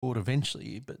board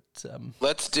eventually, but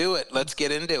Let's do it. Let's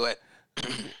get into it.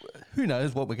 who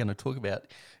knows what we're going to talk about.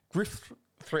 Griff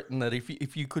threatened that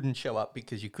if you couldn't show up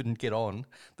because you couldn't get on,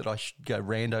 that I should go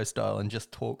rando style and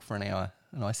just talk for an hour.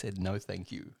 And I said, no,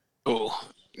 thank you. Oh,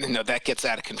 no, that gets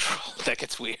out of control. That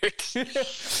gets weird.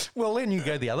 Well, then you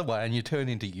go the other way and you turn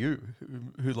into you,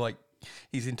 who like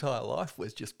his entire life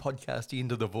was just podcasting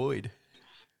into the void.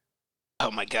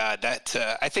 Oh my God, that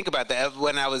I think about that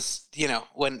when I was,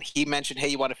 when he mentioned, "Hey,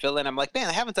 you want to fill in?" I'm like, man,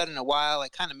 I haven't done it in a while. I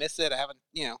kind of miss it. I haven't,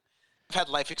 I've had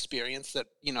life experience that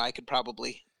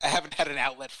I haven't had an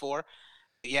outlet for.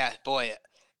 But yeah, boy,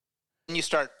 when you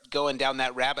start going down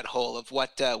that rabbit hole of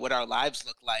what our lives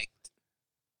look like,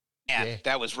 man, yeah.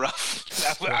 That was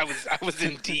rough. I was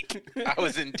in deep. I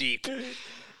was in deep.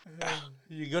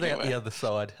 You got out the other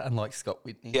side, unlike Scott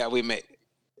Whitney. Yeah, we made.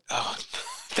 Oh.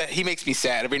 He makes me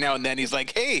sad every now and then. He's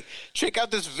like, "Hey, check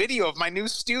out this video of my new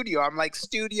studio." I'm like,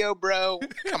 "Studio, bro?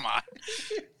 Come on."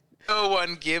 No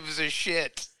one gives a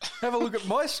shit. Have a look at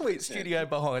my sweet studio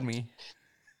behind me.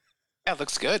 That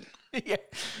looks good. Yeah.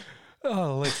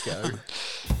 Oh, let's go.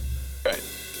 Right.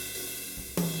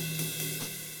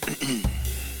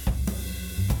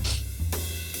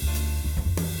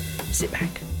 Sit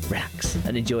back, relax,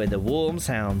 and enjoy the warm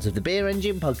sounds of the Beer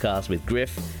Engine Podcast with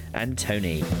Griff and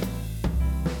Tony.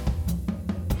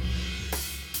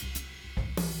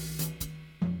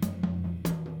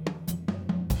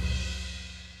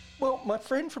 Well, my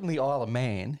friend from the Isle of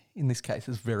Man, in this case,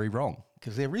 is very wrong,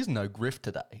 because there is no Griff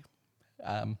today.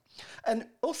 And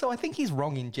also, I think he's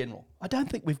wrong in general. I don't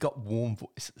think we've got warm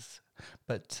voices.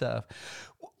 But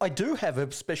I do have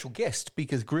a special guest,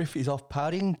 because Griff is off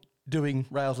partying, doing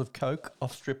rails of coke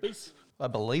off strippers. I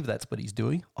believe that's what he's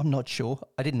doing. I'm not sure.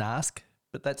 I didn't ask,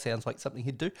 but that sounds like something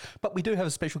he'd do. But we do have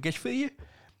a special guest for you.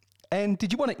 And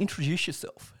did you want to introduce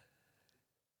yourself?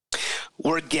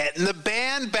 We're getting the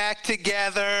band back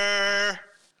together.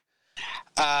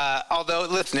 Although,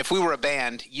 listen, if we were a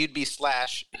band, you'd be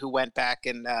Slash, who went back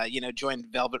and, joined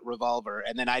Velvet Revolver.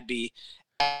 And then I'd be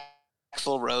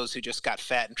Axl Rose, who just got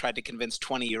fat and tried to convince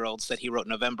 20-year-olds that he wrote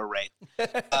November Rain.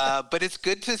 But it's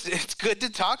good to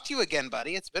talk to you again,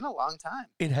 buddy. It's been a long time.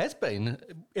 It has been.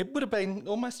 It would have been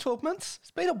almost 12 months.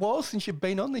 It's been a while since you've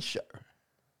been on this show.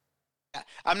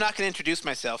 I'm not going to introduce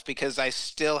myself because I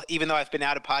still, even though I've been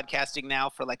out of podcasting now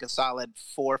for like a solid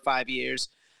 4 or 5 years,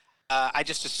 I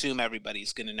just assume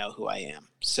everybody's going to know who I am.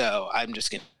 So I'm just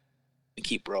going to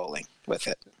keep rolling with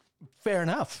it. Fair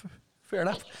enough. Fair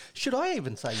enough. Should I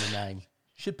even say your name?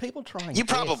 Should people try and You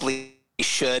guess? Probably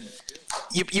should.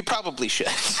 You probably should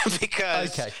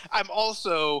because okay. I'm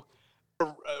also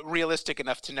realistic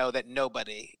enough to know that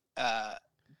nobody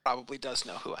probably does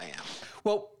know who I am.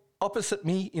 Well, opposite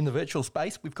me in the virtual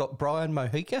space, we've got Brian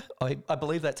Mojica. I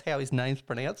believe that's how his name's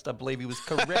pronounced. I believe he was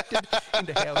corrected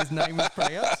into how his name was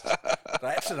pronounced.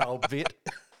 That's an old bit.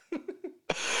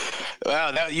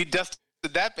 Wow, you dusted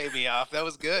that baby off. That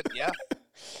was good, yeah.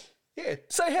 Yeah.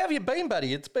 So how have you been,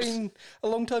 buddy? It's been a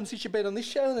long time since you've been on this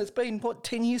show, and it's been,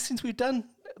 10 years since we've done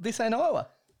This Ain't Iowa?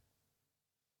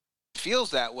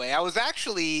 Feels that way. I was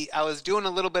doing a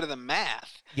little bit of the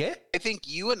math. Yeah? I think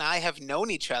you and I have known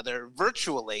each other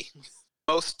virtually,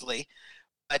 mostly,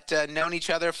 but known each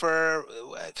other for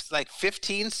like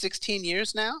 15, 16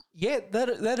 years now? Yeah,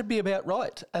 that'd be about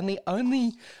right. And the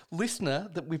only listener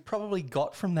that we've probably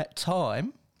got from that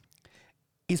time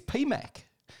is PMAC.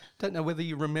 Don't know whether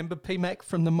you remember PMAC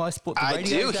from the MySport the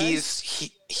Radio I do.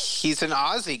 days. He's an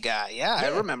Aussie guy. Yeah, I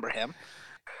remember him.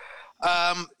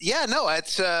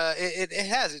 It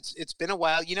has. It's been a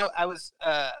while. I was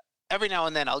every now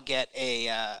and then I'll get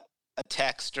a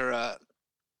text or a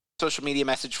social media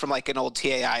message from like an old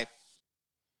TAI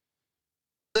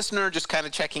listener just kind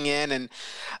of checking in, and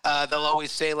they'll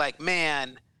always say like, "Man,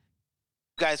 you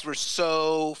guys were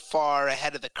so far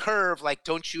ahead of the curve. Like,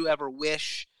 don't you ever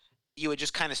wish you had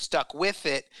just kind of stuck with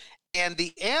it?" And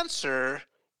the answer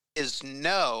is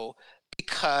no,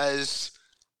 because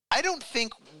I don't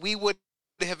think we would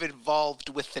have evolved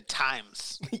with the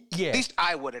times. Yeah. At least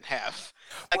I wouldn't have.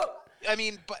 Like, well, I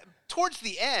mean, but towards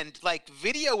the end, like,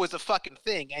 video was a fucking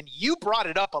thing, and you brought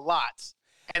it up a lot.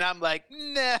 And I'm like,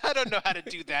 nah, I don't know how to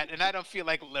do that, and I don't feel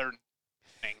like learning.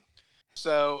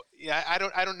 So yeah, I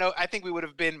don't know. I think we would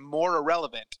have been more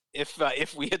irrelevant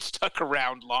if we had stuck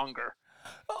around longer.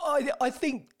 I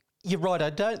think you're right. I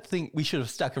don't think we should have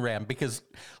stuck around because,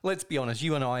 let's be honest,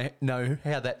 you and I know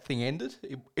how that thing ended.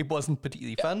 It wasn't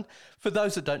particularly fun. For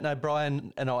those that don't know,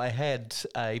 Brian and I had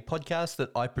a podcast that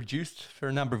I produced for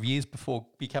a number of years before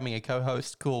becoming a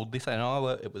co-host called This Ain't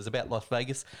Iowa. It was about Las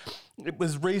Vegas. It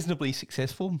was reasonably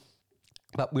successful.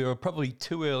 but we were probably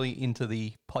too early into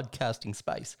the podcasting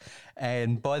space.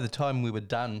 And by the time we were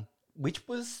done, which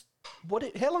was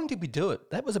how long did we do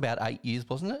it? That was about 8 years,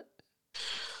 wasn't it?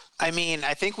 I mean,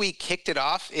 I think we kicked it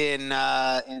off in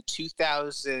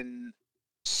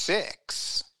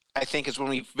 2006. I think is when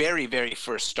we very, very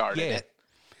first started it.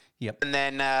 Yep. And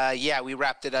then we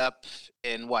wrapped it up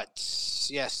in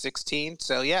 16.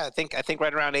 So I think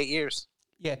right around 8 years.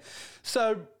 Yeah.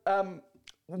 So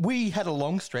we had a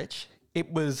long stretch.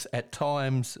 It was at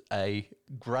times a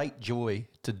great joy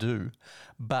to do,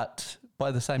 but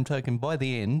by the same token, by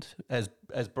the end, as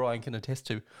Brian can attest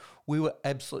to, we were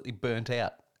absolutely burnt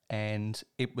out, and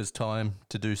it was time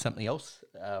to do something else.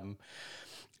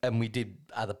 And we did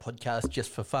other podcasts just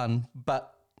for fun,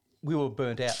 but we were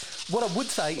burnt out. What I would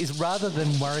say is, rather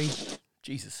than worry,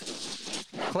 Jesus,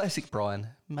 classic Brian,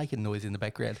 making noise in the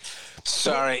background.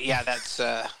 Sorry, that's.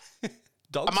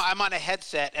 Dogs? I'm on a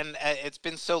headset, and it's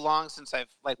been so long since I've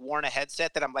worn a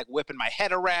headset that I'm whipping my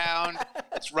head around.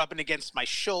 It's rubbing against my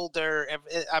shoulder.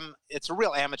 It's a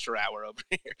real amateur hour over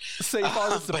here. See, if I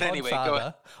was the Podfather,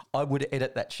 father, I would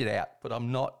edit that shit out, but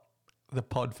I'm not the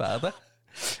Podfather.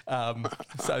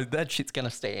 So that shit's going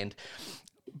to stand.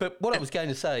 But what I was going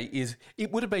to say is, it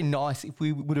would have been nice if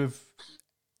we would have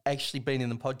actually been in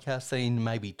the podcast scene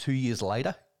maybe 2 years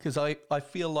later, because I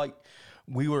feel like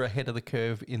we were ahead of the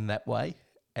curve in that way,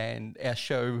 and our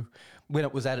show, when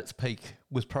it was at its peak,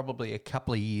 was probably a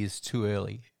couple of years too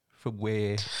early for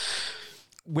where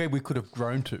we could have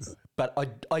grown to. But I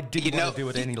didn't want to do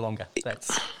it any longer.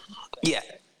 Yeah.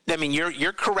 I mean,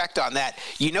 you're correct on that.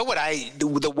 You know what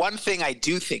the one thing I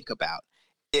do think about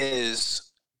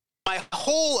is my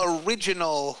whole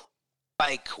original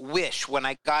wish when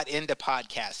I got into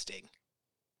podcasting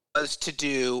was to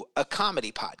do a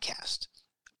comedy podcast.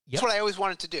 That's what I always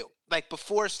wanted to do.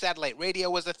 Before satellite radio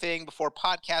was a thing, before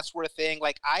podcasts were a thing,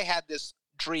 I had this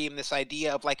dream, this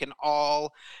idea of an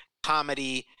all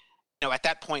comedy, at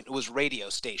that point it was radio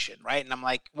station, right? And I'm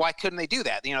like, why couldn't they do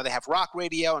that? They have rock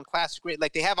radio and classic radio.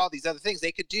 They have all these other things.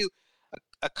 They could do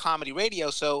a comedy radio.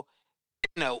 So,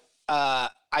 I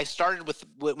started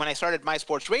when I started My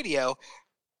Sports Radio,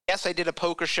 yes, I did a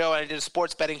poker show and I did a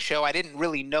sports betting show. I didn't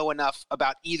really know enough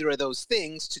about either of those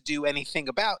things to do anything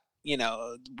about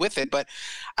with it. But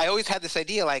I always had this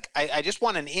idea, I just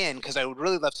want an in because I would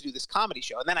really love to do this comedy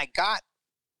show. And then I got,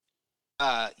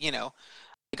 I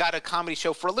got a comedy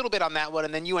show for a little bit on that one.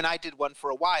 And then you and I did one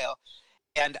for a while.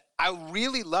 And I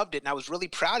really loved it and I was really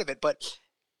proud of it. But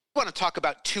I want to talk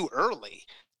about too early.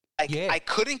 I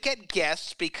couldn't get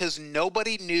guests because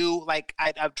nobody knew.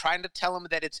 I'm trying to tell them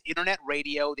that it's internet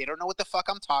radio. They don't know what the fuck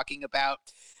I'm talking about.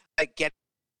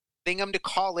 Getting them to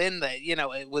call in,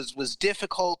 it was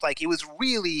difficult. It was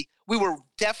really, we were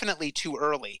definitely too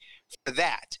early for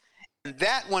that. And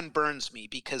that one burns me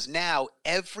because now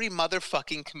every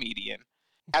motherfucking comedian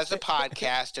has a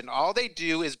podcast and all they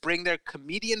do is bring their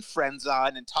comedian friends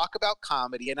on and talk about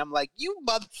comedy. And I'm like, you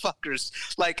motherfuckers,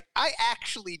 I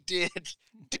actually did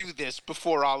do this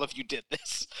before all of you did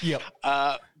this. Yep.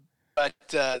 But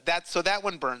that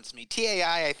one burns me.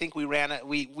 TAI, I think we ran it.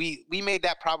 We made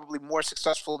that probably more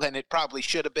successful than it probably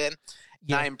should have been.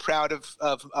 Yeah. And I am proud of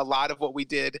a lot of what we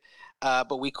did,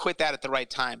 but we quit that at the right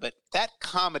time. But that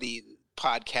comedy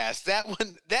podcast, that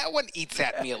one eats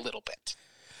at me a little bit.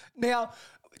 Now,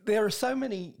 there are so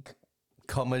many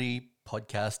comedy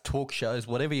podcasts, talk shows,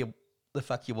 whatever the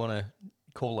fuck you want to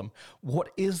call them. What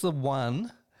is the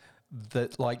one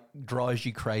that drives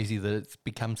you crazy that it's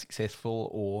become successful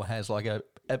or has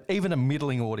even a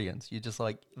middling audience? You're just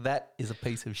that is a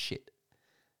piece of shit.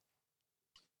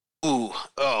 Ooh,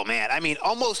 oh man. I mean,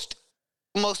 almost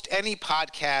any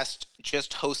podcast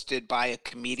just hosted by a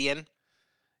comedian.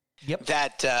 Yep.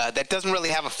 That doesn't really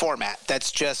have a format.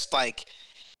 That's just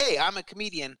hey, I'm a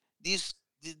comedian. This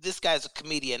guy's a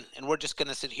comedian, and we're just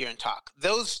gonna sit here and talk.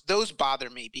 Those bother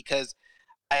me because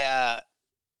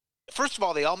first of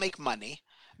all, they all make money.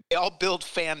 They all build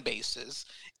fan bases,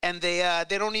 and they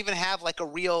don't even have a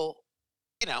real,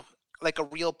 a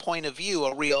real point of view,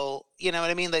 a real, you know what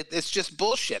I mean? It's just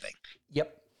bullshitting.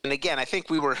 Yep. And again, I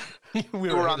think we were we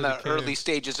were on the early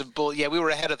stages of we were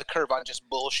ahead of the curve on just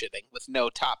bullshitting with no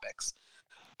topics.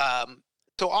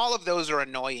 So all of those are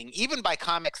annoying, even by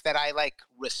comics that I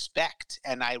respect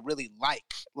and I really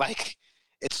like.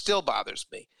 It still bothers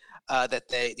me that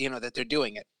that they're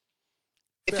doing it.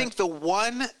 I think the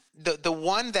one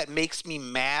that makes me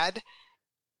mad,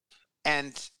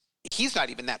 and he's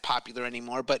not even that popular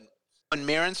anymore, but when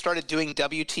Maron started doing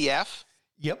WTF,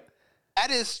 yep, that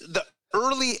is the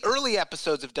early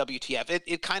episodes of WTF.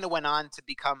 It kind of went on to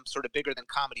become sort of bigger than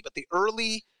comedy, but the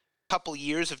early couple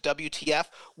years of WTF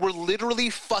were literally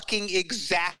fucking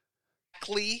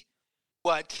exactly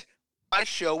what my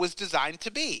show was designed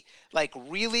to be. Like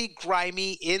really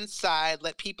grimy inside,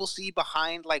 let people see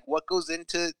behind like what goes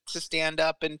into stand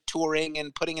up and touring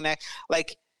and putting an act.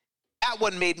 Like that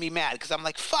one made me mad because I'm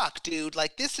like, fuck, dude,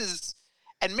 like this is.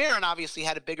 And Maron obviously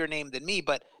had a bigger name than me,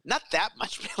 but not that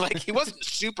much. Like he wasn't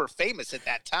super famous at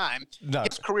that time. No.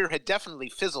 His career had definitely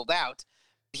fizzled out.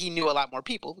 He knew a lot more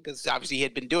people because obviously he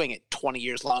had been doing it 20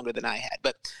 years longer than I had.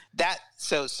 But that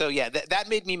that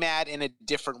made me mad in a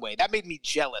different way. That made me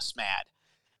jealous mad.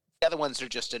 The other ones are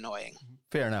just annoying.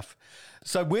 Fair enough.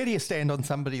 So where do you stand on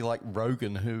somebody like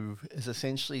Rogan, who is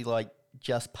essentially like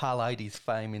just parlayed his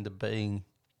fame into being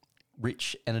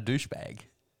rich and a douchebag?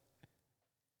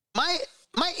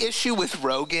 My issue with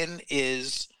Rogan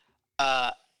is,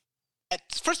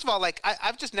 first of all, like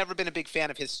I've just never been a big fan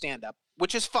of his stand-up,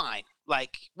 which is fine.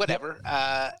 Like whatever.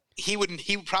 Yep.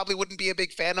 He probably wouldn't be a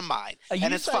big fan of mine. Are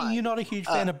you saying fine. You're not a huge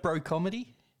fan of bro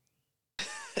comedy?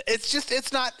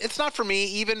 It's not for me.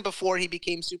 Even before he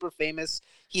became super famous,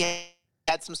 he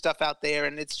had some stuff out there,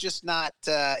 and it's just not.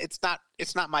 It's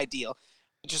not my deal.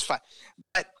 Which is fine.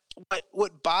 But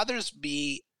what bothers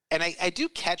me. And I do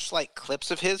catch like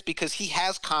clips of his because he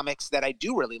has comics that I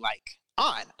do really like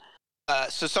on.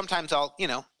 So sometimes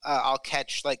I'll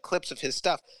catch like clips of his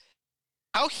stuff.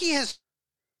 How he has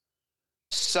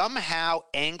somehow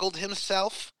angled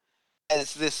himself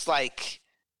as this like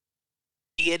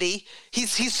deity.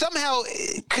 He's somehow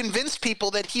convinced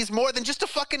people that he's more than just a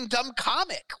fucking dumb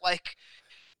comic. Like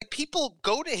people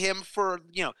go to him for,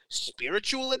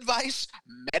 spiritual advice,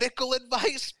 medical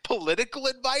advice, political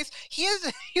advice. He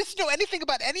doesn't know anything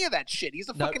about any of that shit. He's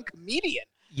a fucking comedian.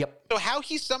 Yep. So how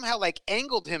he somehow like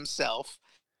angled himself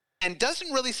and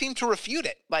doesn't really seem to refute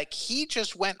it. Like he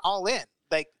just went all in.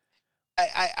 Like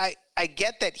I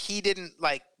get that he didn't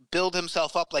like build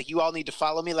himself up like you all need to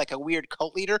follow me like a weird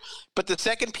cult leader, but the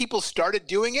second people started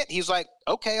doing it, he's like,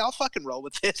 okay, I'll fucking roll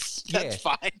with this. That's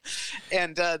fine.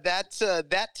 And that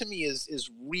to me is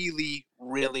really,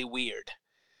 really weird.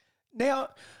 Now,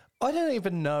 I don't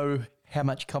even know how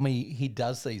much comedy he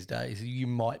does these days. You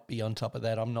might be on top of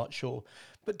that, I'm not sure.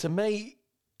 But to me,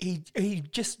 he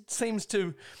just seems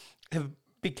to have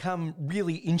become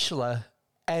really insular,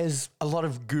 as a lot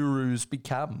of gurus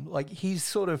become. Like he's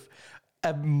sort of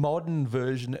a modern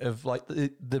version of like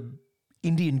the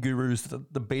Indian gurus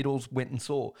that the Beatles went and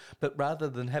saw. But rather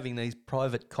than having these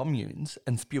private communes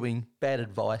and spewing bad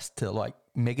advice to like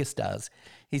megastars,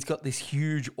 he's got this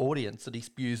huge audience that he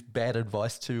spews bad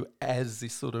advice to as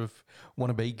this sort of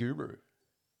wannabe guru.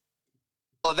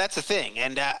 Well, that's the thing.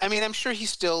 And I mean, I'm sure he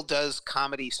still does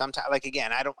comedy sometimes. Like,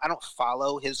 again, I don't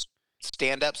follow his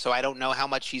stand-up, so I don't know how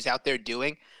much he's out there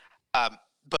doing.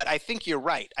 But I think you're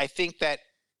right. I think that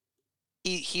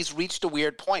he's reached a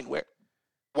weird point where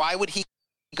why would he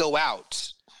go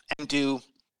out and do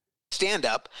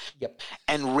stand-up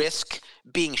and risk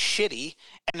being shitty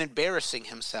and embarrassing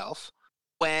himself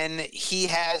when he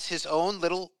has his own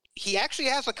little – he actually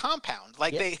has a compound.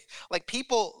 Like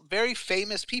people, very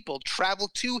famous people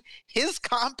travel to his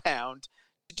compound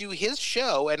to do his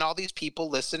show, and all these people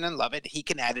listen and love it. He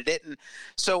can edit it. And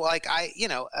so like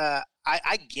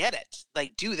I get it.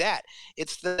 Like do that.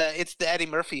 It's the Eddie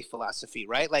Murphy philosophy,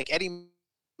 right? Like Eddie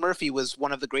Murphy was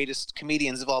one of the greatest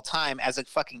comedians of all time as a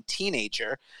fucking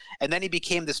teenager. And then he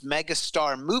became this mega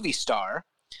star movie star.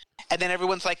 And then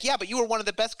everyone's like, yeah, but you were one of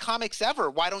the best comics ever.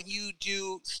 Why don't you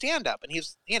do stand up? And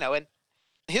he's, in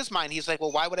his mind, he's like,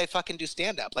 well, why would I fucking do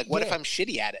stand up? Like, what if I'm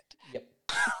shitty at it? Yep.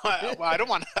 Well, I don't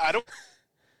want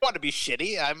to be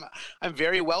shitty. I'm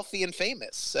very wealthy and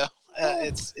famous. So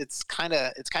it's kind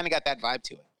of got that vibe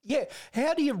to it. Yeah.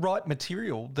 How do you write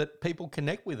material that people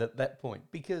connect with at that point?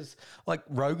 Because like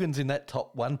Rogan's in that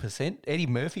top 1%. Eddie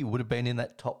Murphy would have been in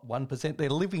that top 1%. They're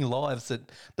living lives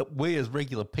that we as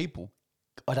regular people,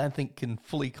 I don't think, can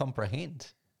fully comprehend.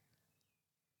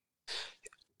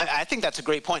 I think that's a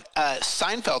great point.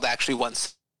 Seinfeld actually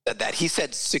once said that. He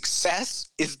said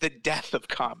success is the death of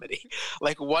comedy.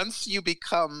 Like once you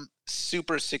become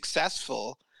super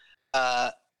successful,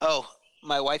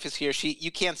 my wife is here.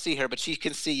 You can't see her, but she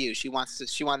can see you. She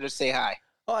wanted to say hi.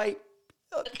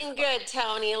 Looking good,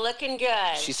 Tony. Looking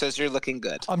good. She says you're looking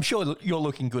good. I'm sure you're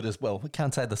looking good as well. We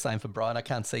can't say the same for Brian. I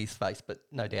can't see his face, but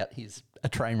no doubt he's a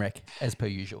train wreck as per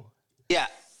usual. Yeah,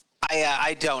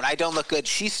 I don't look good.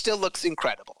 She still looks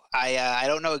incredible. I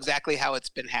don't know exactly how it's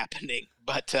been happening,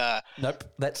 but nope,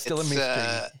 that's still a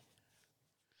mystery.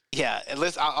 Yeah, at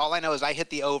least all I know is I hit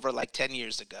the over like 10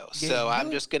 years ago. Yeah, so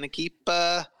I'm just gonna keep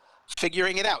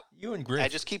figuring it out. You and Griff. I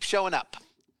just keep showing up.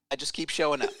 I just keep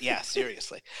showing up. Yeah,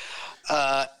 seriously.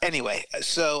 Anyway,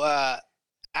 so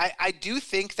I do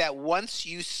think that once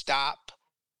you stop,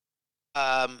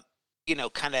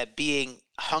 kind of being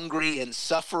hungry and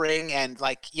suffering and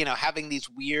like, having these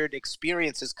weird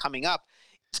experiences coming up,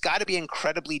 it's got to be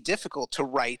incredibly difficult to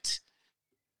write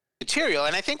material.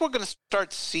 And I think we're going to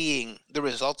start seeing the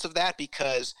results of that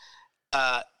because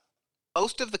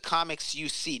most of the comics you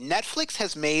see, Netflix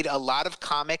has made a lot of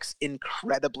comics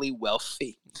incredibly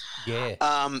wealthy. Yeah.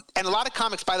 And a lot of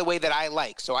comics, by the way, that I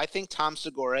like. So I think Tom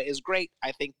Segura is great.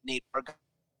 I think Nate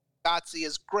Bargatze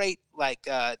is great. Like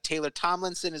Taylor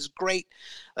Tomlinson is great.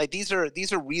 Like these are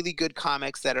really good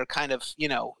comics that are kind of,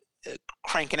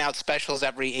 cranking out specials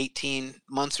every 18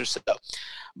 months or so.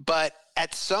 But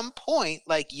at some point,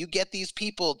 like you get these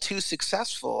people too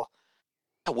successful,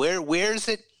 where's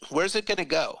it going to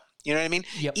go? You know what I mean?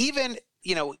 Yep. Even,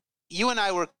 you and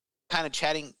I were kind of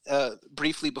chatting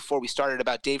briefly before we started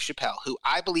about Dave Chappelle, who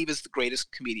I believe is the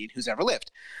greatest comedian who's ever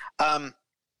lived. But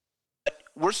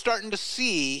we're starting to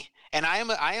see, and I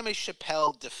am a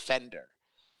Chappelle defender.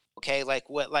 Okay, like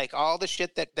all the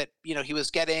shit that he was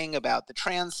getting about the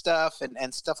trans stuff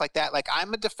and stuff like that. Like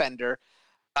I'm a defender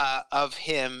of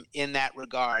him in that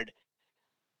regard.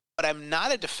 What I'm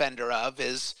not a defender of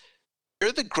is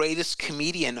you're the greatest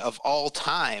comedian of all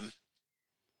time.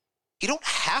 You don't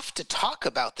have to talk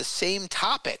about the same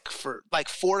topic for like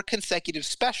 4 consecutive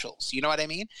specials. You know what I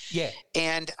mean? Yeah.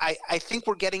 And I think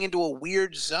we're getting into a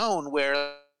weird zone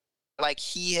where like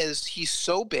he's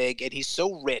so big and he's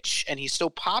so rich and he's so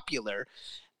popular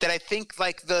that I think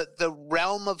like the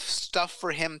realm of stuff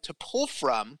for him to pull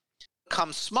from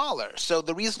becomes smaller. So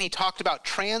the reason he talked about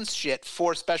trans shit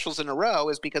 4 specials in a row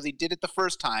is because he did it the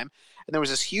first time and there was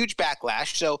this huge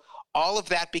backlash. So all of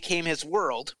that became his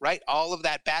world, right? All of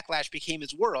that backlash became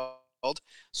his world.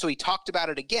 So he talked about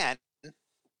it again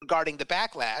regarding the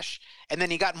backlash, and then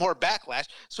he got more backlash.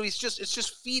 So it's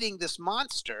just feeding this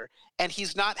monster, and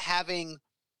he's not having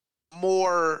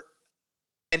more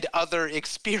and other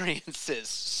experiences.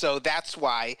 So that's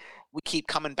why we keep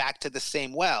coming back to the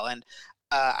same well. And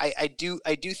I do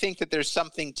think that there's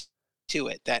something to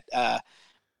it that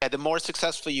the more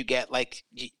successful you get, like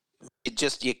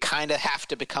you kind of have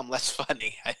to become less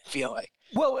funny, I feel like.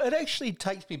 Well, it actually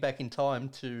takes me back in time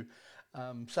to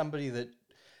somebody that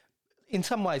in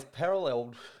some ways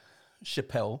paralleled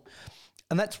Chappelle,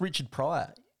 and that's Richard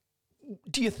Pryor.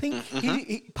 Do you think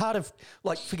he part of,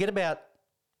 like, forget about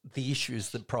the issues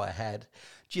that Pryor had,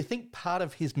 do you think part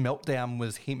of his meltdown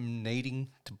was him needing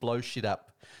to blow shit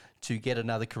up to get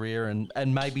another career,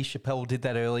 and maybe Chappelle did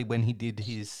that early when he did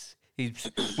his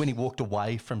when he walked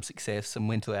away from success and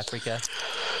went to Africa?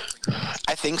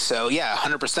 I think so. Yeah,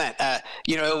 100%.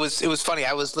 It was funny.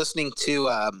 I was listening to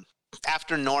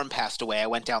after Norm passed away, I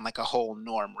went down like a whole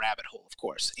Norm rabbit hole, of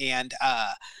course. And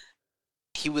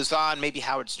he was on maybe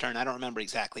Howard Stern. I don't remember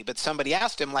exactly, but somebody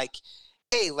asked him like,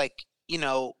 hey, like,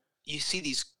 you see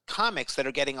these comics that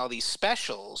are getting all these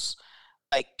specials.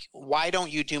 Like, why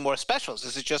don't you do more specials?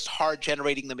 Is it just hard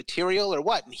generating the material or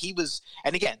what?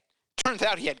 And again, turns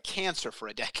out he had cancer for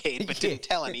a decade, but didn't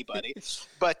tell anybody.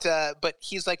 But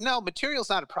he's like, no, material's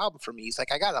not a problem for me. He's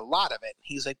like, I got a lot of it.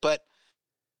 He's like, but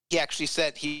he actually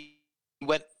said he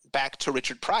went back to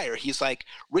Richard Pryor. He's like,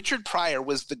 Richard Pryor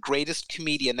was the greatest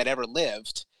comedian that ever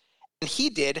lived, and he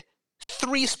did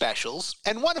 3 specials,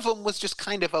 and one of them was just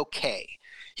kind of okay.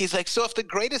 He's like, so if the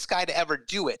greatest guy to ever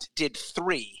do it did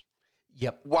 3,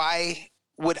 why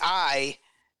would I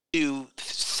do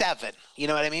 7? You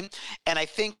know what I mean? And I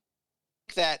think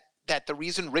that the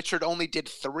reason Richard only did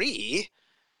 3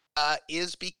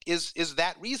 is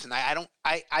that reason.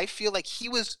 I feel like he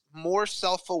was more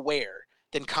self-aware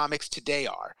than comics today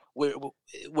are,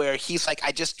 where he's like,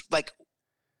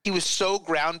 he was so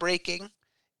groundbreaking.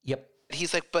 Yep.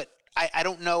 He's like, but I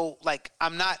don't know, like,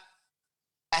 I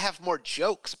have more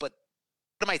jokes, but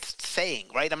what am I saying,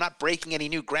 right? I'm not breaking any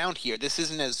new ground here. This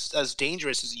isn't as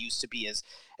dangerous as it used to be,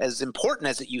 as important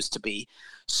as it used to be.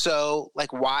 So,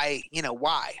 like, why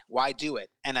do it?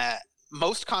 And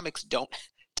most comics don't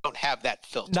have that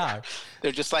filter. No.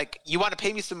 They're just like, you want to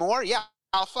pay me some more? Yeah,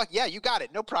 yeah, you got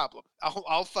it. No problem.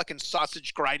 I'll fucking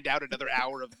sausage grind out another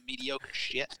hour of mediocre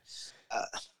shit.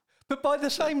 But by the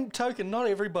same token, not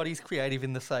everybody's creative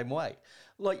in the same way.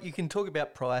 Like, you can talk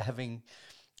about Pryor having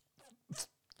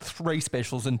 3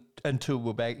 specials and 2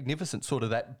 were magnificent, sort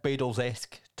of that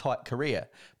Beatles-esque type career.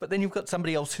 But then you've got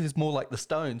somebody else who's more like the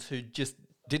Stones, who just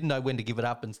didn't know when to give it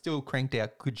up and still cranked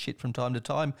out good shit from time to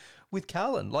time with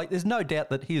Carlin. Like, there's no doubt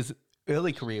that his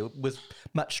early career was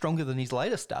much stronger than his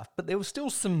later stuff, but there was still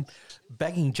some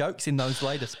bagging jokes in those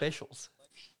later specials.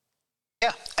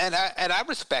 Yeah, and I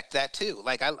respect that too.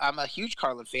 Like I'm a huge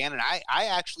Carlin fan, and I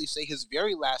actually say his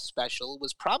very last special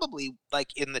was probably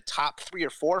like in the top 3 or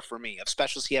 4 for me of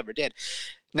specials he ever did.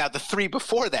 Now the 3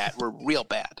 before that were real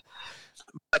bad.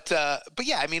 But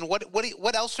yeah, I mean,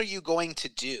 what else are you going to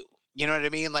do? You know what I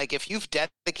mean? Like if you've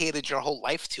dedicated your whole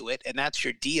life to it and that's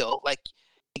your deal, like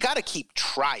you got to keep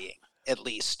trying at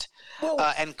least. Well,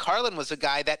 And Carlin was a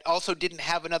guy that also didn't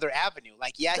have another avenue.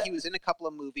 Like, yeah, he was in a couple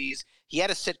of movies. He had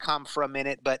a sitcom for a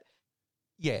minute, but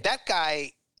yeah, that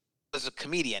guy was a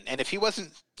comedian. And if he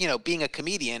wasn't, being a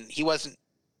comedian, he wasn't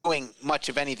doing much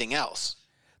of anything else.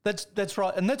 That's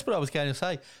right, and that's what I was going to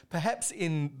say. Perhaps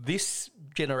in this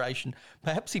generation,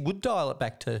 perhaps he would dial it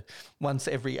back to once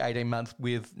every 18 months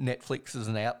with Netflix as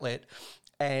an outlet,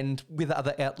 and with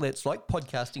other outlets like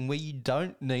podcasting, where you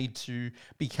don't need to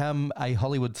become a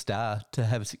Hollywood star to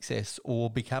have success,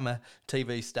 or become a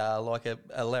TV star like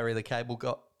a Larry the Cable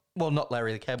Guy. Well, not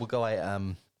Larry the Cable Guy,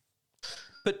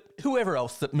 but whoever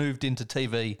else that moved into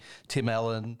TV, Tim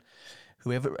Allen,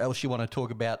 whoever else you want to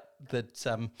talk about that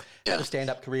had a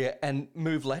stand-up career and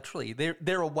move laterally.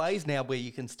 There are ways now where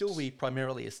you can still be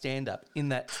primarily a stand-up in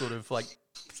that sort of like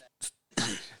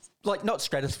not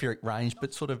stratospheric range,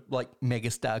 but sort of like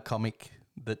megastar comic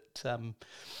that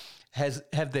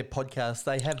have their podcast.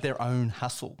 They have their own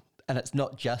hustle, and it's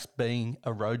not just being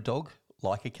a road dog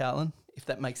like a Carlin, if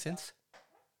that makes sense.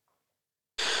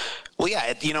 Well,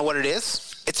 yeah, you know what it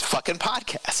is? It's fucking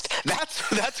podcast.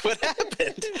 That's what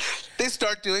happened. They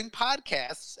start doing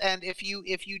podcasts, and if you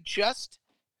just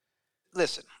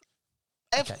listen,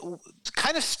 Okay.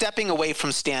 kind of stepping away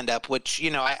from stand up, which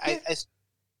I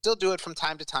still do it from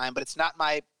time to time, but it's not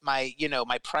my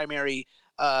primary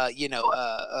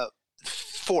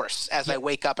force as I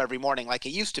wake up every morning like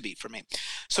it used to be for me.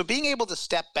 So being able to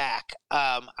step back,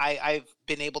 I've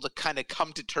been able to kind of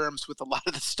come to terms with a lot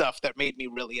of the stuff that made me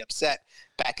really upset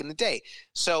back in the day.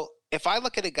 So if I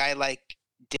look at a guy like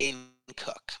Dane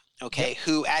Cook,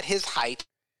 who at his height,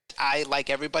 I, like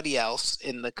everybody else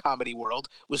in the comedy world,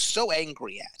 was so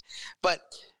angry at. But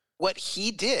what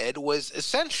he did was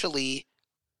essentially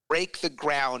break the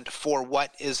ground for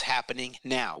what is happening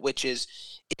now, which is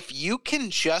if you can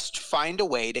just find a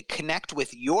way to connect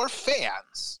with your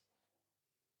fans,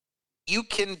 you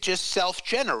can just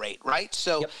self-generate, right?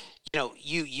 So,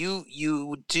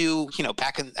 you do,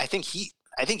 back in, I think he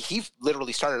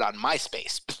literally started on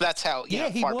MySpace. That's how,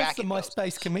 he far was back the it goes.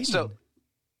 MySpace comedian. So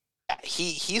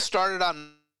he started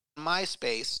on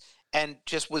MySpace and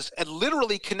just was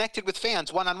literally connected with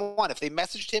fans one-on-one. If they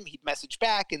messaged him, he'd message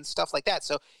back and stuff like that.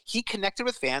 So he connected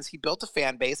with fans. He built a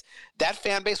fan base. That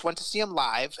fan base went to see him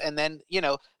live. And then,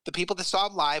 the people that saw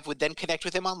him live would then connect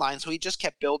with him online. So he just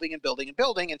kept building and building and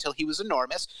building until he was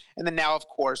enormous. And then now, of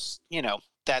course,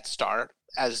 that star,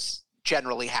 as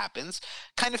generally happens,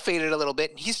 kind of faded a little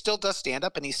bit. And he still does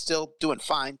stand-up, and he's still doing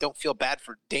fine. Don't feel bad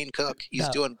for Dane Cook. He's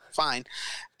doing fine.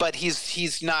 But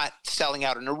he's not selling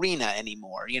out an arena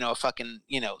anymore,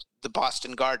 the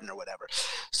Boston Garden or whatever.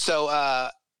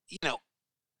 So,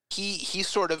 he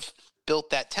sort of built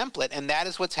that template, and that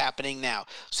is what's happening now.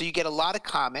 So you get a lot of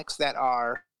comics that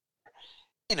are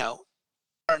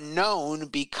known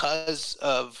because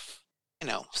of,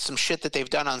 some shit that they've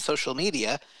done on social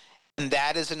media, and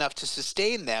that is enough to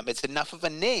sustain them. It's enough of a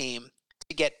name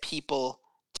to get people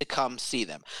to come see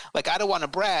them. Like, I don't want to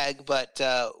brag, but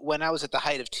when I was at the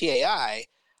height of TAI,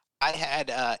 I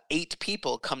had 8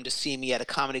 people come to see me at a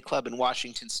comedy club in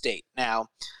Washington State. Now,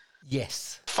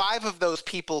 yes, 5 of those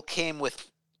people came with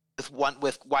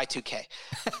Y2K,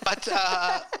 but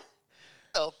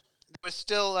there was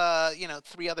still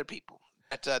 3 other people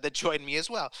that joined me as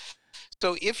well.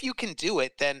 So if you can do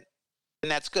it, then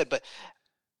that's good. But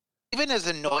even as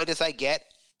annoyed as I get,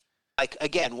 like,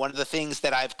 again, one of the things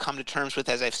that I've come to terms with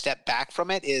as I've stepped back from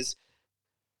it is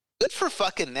good for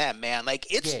fucking them, man. Like,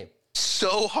 it's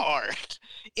so hard.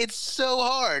 It's so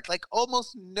hard. Like,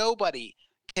 almost nobody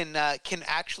can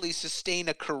actually sustain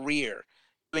a career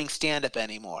doing stand-up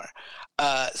anymore.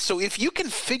 So if you can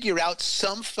figure out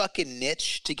some fucking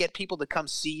niche to get people to come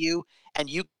see you, and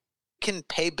you can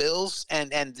pay bills,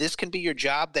 and this can be your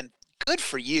job, then good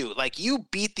for you. Like, you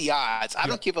beat the odds. I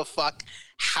don't give a fuck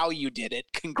how you did it.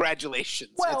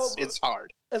 Congratulations. Well, it's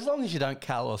hard. As long as you don't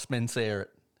Carlos Mencia it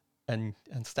and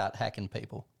start hacking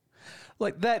people.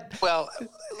 Like that. Well,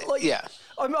 yeah.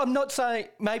 I'm not saying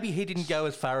maybe he didn't go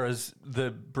as far as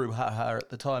the brouhaha at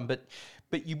the time, but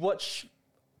you watch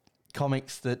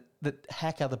comics that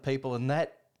hack other people, and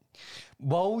that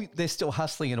while they're still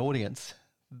hustling an audience,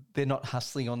 they're not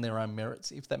hustling on their own merits,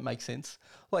 if that makes sense.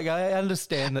 Like, I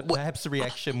understand that perhaps the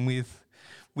reaction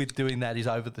with doing that is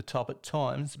over the top at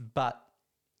times, but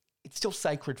it's still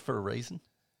sacred for a reason.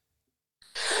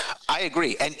 I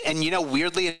agree. And you know,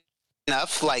 weirdly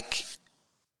enough, like,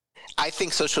 I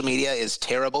think social media is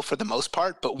terrible for the most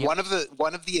part, but one of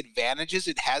the advantages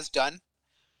it has done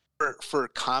for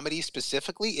comedy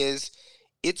specifically is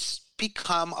it's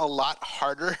become a lot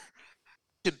harder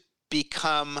to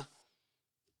become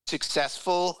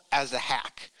successful as a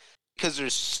hack because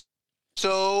there's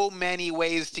so many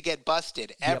ways to get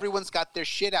busted. Yep. Everyone's got their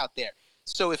shit out there.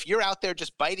 So if you're out there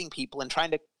just biting people and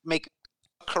trying to make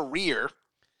a career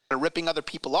or ripping other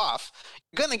people off,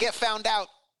 you're going to get found out.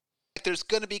 There's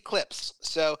going to be clips.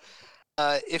 So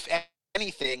if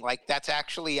anything, like, that's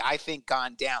actually, I think,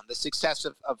 gone down. The success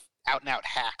of out and out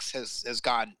hacks has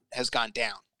gone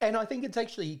down. And I think it's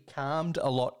actually calmed a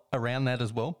lot around that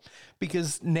as well,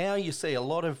 because now you see a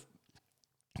lot of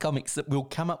comics that will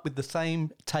come up with the same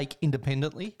take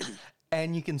independently,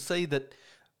 and you can see that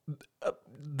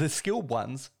the skilled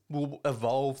ones will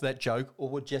evolve that joke or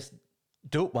will just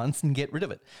do it once and get rid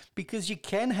of it, because you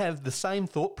can have the same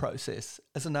thought process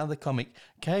as another comic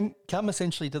come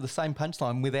essentially to the same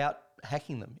punchline without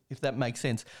hacking them, if that makes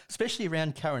sense, especially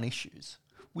around current issues.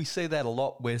 We see that a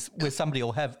lot where somebody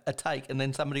will have a take and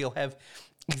then somebody will have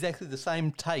exactly the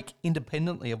same take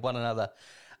independently of one another.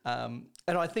 And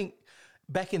I think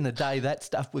back in the day, that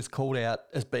stuff was called out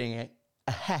as being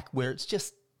a hack, where it's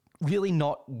just really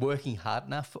not working hard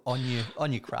enough on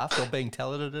your craft or being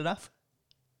talented enough.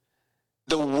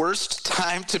 The worst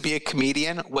time to be a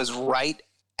comedian was right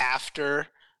after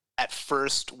that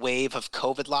first wave of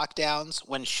COVID lockdowns,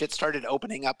 when shit started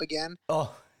opening up again.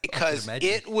 Oh, because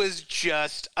it was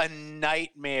just a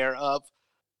nightmare of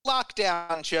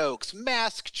lockdown jokes,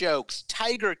 mask jokes,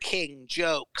 Tiger King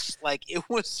jokes. Like, it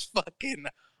was fucking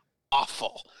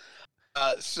awful.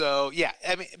 So yeah,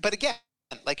 I mean, but again,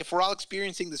 like, if we're all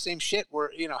experiencing the same shit,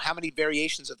 we're, you know, how many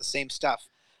variations of the same stuff?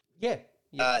 Yeah.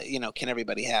 You know, can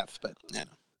everybody have? But you know.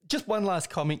 Just one last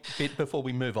comic bit before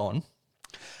we move on.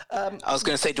 I was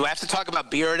going to say, do I have to talk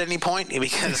about beer at any point?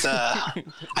 Because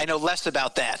I know less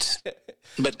about that.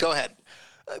 But go ahead.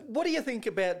 What do you think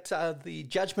about the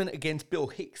judgment against Bill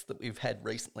Hicks that we've had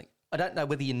recently? I don't know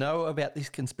whether you know about this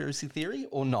conspiracy theory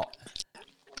or not.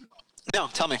 No,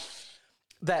 tell me.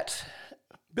 That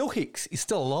Bill Hicks is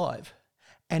still alive,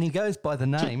 and he goes by the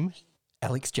name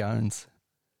Alex Jones.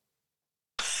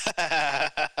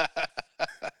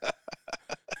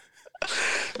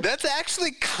 That's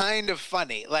actually kind of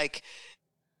funny. Like,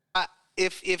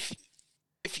 if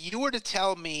you were to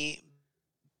tell me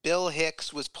Bill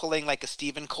Hicks was pulling like a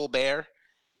Stephen Colbert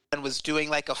and was doing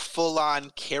like a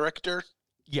full-on character,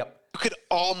 yep, you could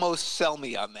almost sell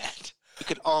me on that. You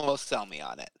could almost sell me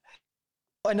on it.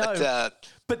 I know,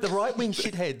 but the right-wing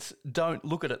shitheads don't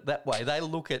look at it that way. They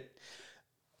look at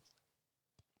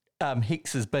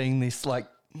Hicks as being this, like,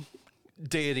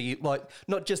 deity, like,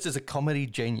 not just as a comedy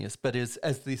genius, but as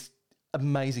this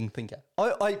amazing thinker.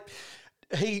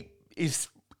 He is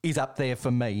up there for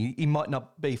me. He might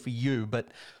not be for you, but,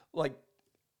 like,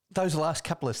 those last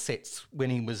couple of sets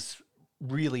when he was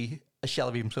really a shell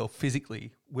of himself physically,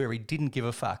 where he didn't give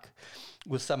a fuck,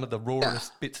 was some of the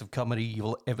rawest bits of comedy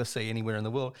you'll ever see anywhere in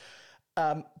the world.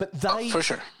 But for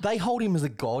sure, they hold him as a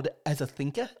god, as a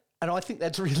thinker, and I think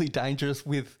that's really dangerous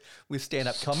with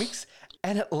stand-up comics,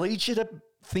 and it leads you to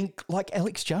think like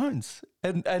Alex Jones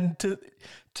and to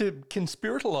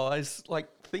conspiritualize, like,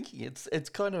 thinking. It's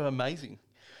kind of amazing.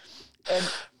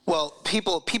 And well,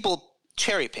 people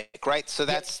cherry pick, right? So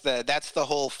that's the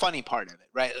whole funny part of it,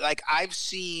 right? Like, I've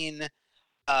seen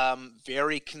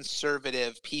very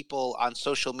conservative people on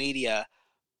social media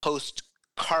post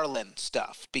Carlin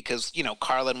stuff, because, you know,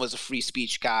 Carlin was a free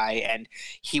speech guy and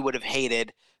he would have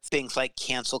hated things like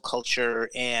cancel culture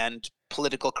and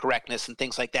political correctness and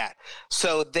things like that.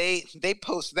 So they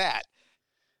post that.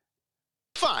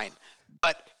 Fine.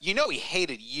 But you know, he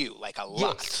hated you like a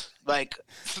lot. Yes. Like,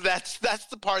 that's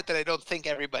the part that I don't think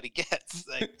everybody gets.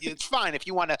 Like, it's fine if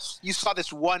you saw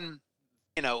this one,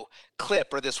 you know,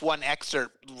 clip or this one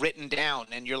excerpt written down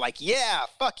and you're like, yeah,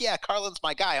 fuck yeah, Carlin's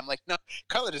my guy. I'm like, no,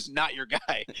 Carlin is not your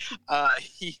guy.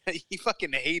 He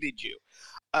fucking hated you.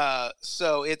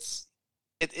 So it's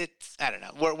I don't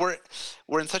know.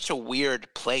 We're in such a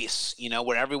weird place, you know,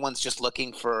 where everyone's just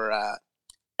looking for and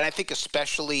I think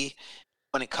especially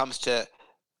when it comes to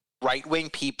right-wing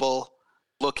people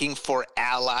looking for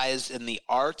allies in the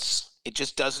arts, it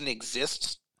just doesn't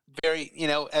exist very, you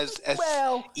know, as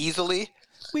well, easily.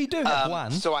 We do have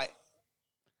one. So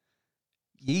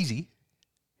Yeezy.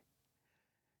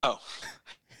 Oh,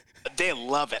 they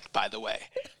love it, by the way.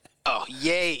 Oh,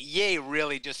 Ye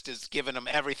really just is giving them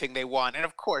everything they want, and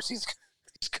of course he's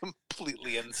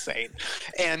completely insane.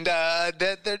 And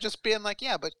they're just being like,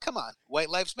 yeah, but come on, white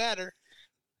lives matter.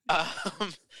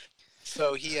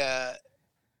 So he,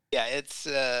 it's,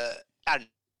 I don't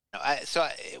know.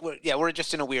 We're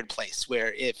just in a weird place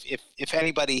where if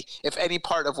any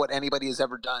part of what anybody has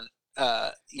ever done,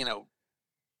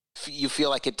 you feel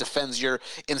like it defends your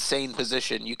insane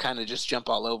position, you kind of just jump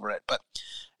all over it. But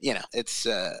it's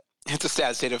a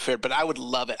sad state of affair. But I would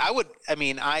love it.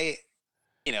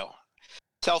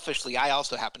 Selfishly, I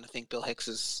also happen to think Bill Hicks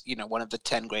is one of the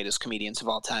 10 greatest comedians of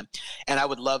all time, and I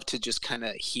would love to just kind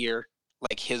of hear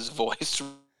like his voice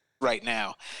right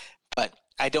now. But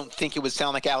I don't think it would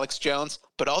sound like Alex Jones,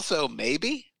 but also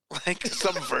maybe like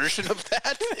some version of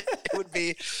that. It would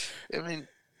be.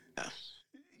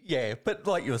 Yeah, but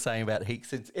like you were saying about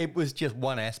Hicks, it was just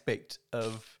one aspect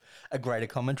of a greater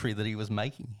commentary that he was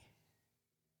making.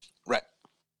 Right.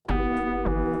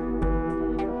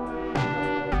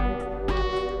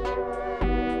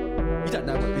 You don't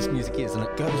know what this music is, and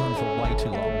it goes on for way too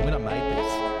long. When I made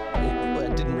this,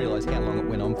 I didn't realise how long it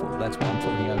went on for. That's why I'm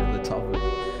talking over the top of it.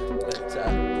 But,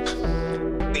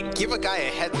 give a guy a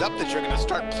heads up that you're going to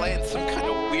start playing some kind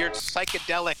of weird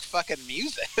psychedelic fucking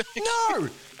music. No,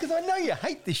 because I know you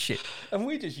hate this shit, and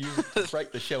we just use it to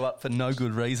break the show up for no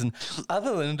good reason,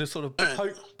 other than to sort of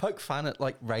poke fun at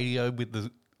like radio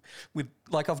with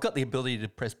like I've got the ability to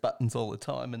press buttons all the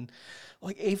time, and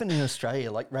like even in Australia,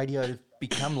 like radio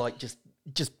become like just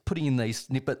putting in these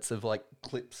snippets of like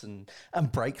clips and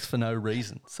breaks for no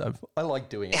reason. So I like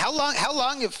doing it. How long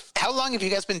have you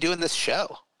guys been doing this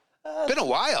show? Been a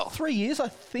while. 3 years, I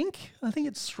think. I think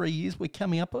it's 3 years we're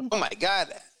coming up on. Oh my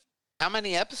God. How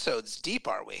many episodes deep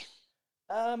are we?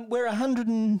 We're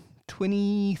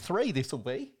 123 this will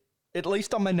be, at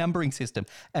least on my numbering system.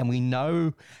 And we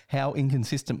know how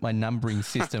inconsistent my numbering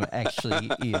system actually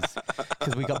is,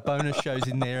 because we got bonus shows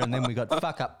in there, and then we got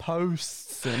fuck up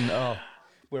posts, and I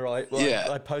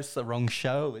post the wrong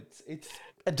show. It's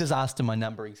a disaster, my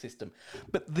numbering system.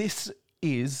 But this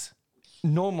is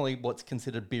normally what's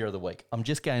considered beer of the week. I'm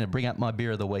just going to bring up my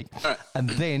beer of the week, and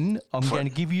then I'm going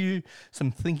to give you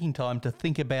some thinking time to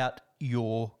think about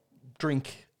your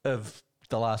drink of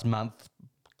the last month,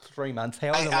 3 months,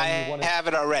 however long you want to. I have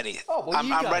it already. Oh, well,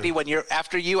 I'm ready when you're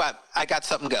after you. I got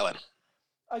something going.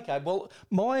 Okay, well,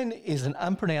 mine is an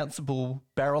unpronounceable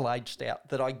barrel-aged stout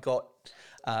that I got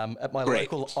at my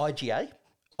local IGA.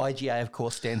 IGA, of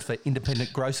course, stands for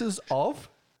Independent Grocers of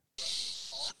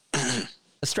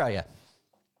Australia.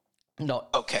 Not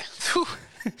okay,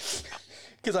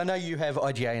 because I know you have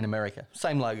IGA in America,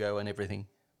 same logo and everything,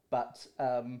 but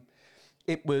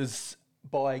it was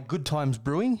by Good Times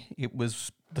Brewing. It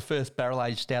was the first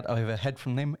barrel-aged stout I've ever had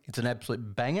from them. It's an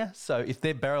absolute banger. So if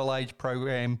their barrel-aged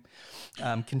program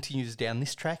continues down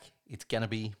this track, it's gonna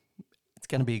be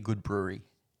a good brewery.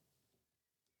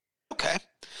 Okay.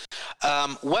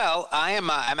 Well,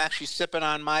 I'm actually sipping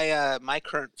on my my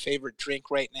current favorite drink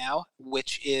right now,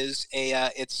 which is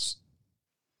it's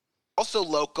also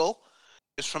local.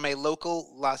 It's from a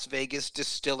local Las Vegas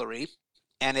distillery,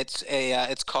 and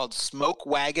it's called Smoke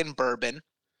Wagon Bourbon.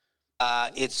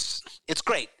 It's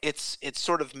great. It's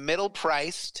sort of middle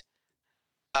priced,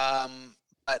 but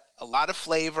a lot of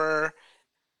flavor,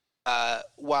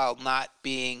 while not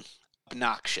being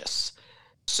obnoxious.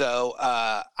 So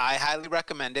I highly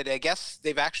recommend it. I guess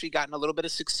they've actually gotten a little bit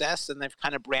of success, and they've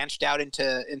kind of branched out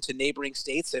into neighboring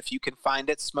states. If you can find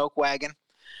it, Smoke Wagon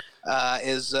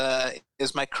is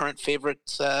my current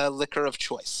favorite liquor of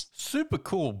choice. Super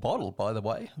cool bottle, by the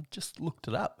way. I've just looked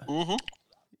it up. Mm-hmm.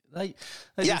 They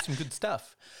do some good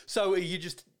stuff. So are you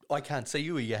just? I can't see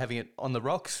you. Are you having it on the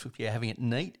rocks? Are you having it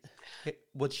neat?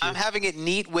 I'm having it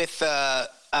neat with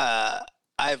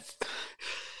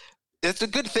It's a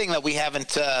good thing that we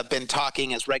haven't been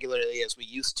talking as regularly as we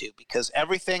used to, because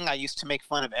everything I used to make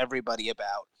fun of everybody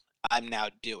about, I'm now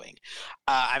doing.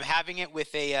 I'm having it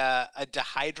with a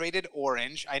dehydrated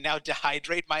orange. I now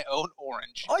dehydrate my own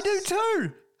orange. I do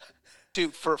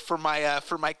too. For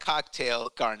my cocktail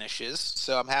garnishes.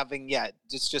 So I'm having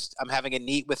I'm having a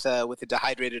neat with a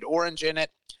dehydrated orange in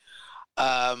it.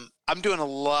 I'm doing a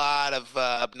lot of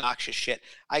obnoxious shit.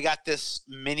 I got this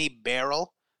mini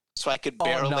barrel, so I could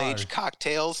barrel age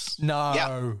cocktails. No.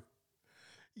 Yeah.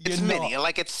 It's mini.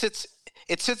 Like it sits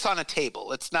on a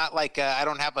table. It's not like I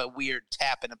don't have a weird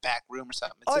tap in a back room or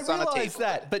something. It sits on a table. I realize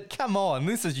that, but come on,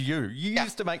 this is you. You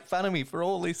used to make fun of me for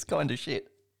all this kind of shit.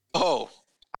 Oh,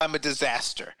 I'm a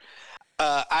disaster.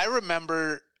 I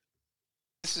remember,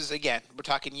 this is, again, we're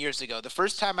talking years ago. The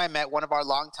first time I met one of our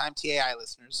longtime TAI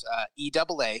listeners,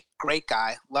 EAA, great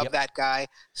guy. Love that guy.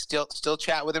 Still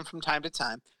chat with him from time to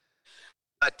time.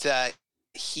 But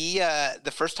he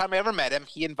the first time I ever met him,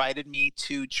 he invited me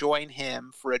to join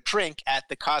him for a drink at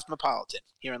the Cosmopolitan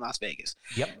here in Las Vegas.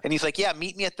 Yep. And he's like, yeah,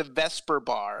 meet me at the Vesper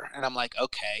Bar. And I'm like,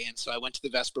 okay. And so I went to the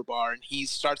Vesper Bar, and he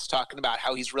starts talking about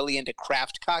how he's really into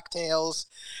craft cocktails,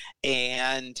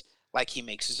 and like he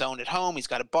makes his own at home. He's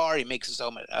got a bar. He makes his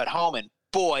own at home. And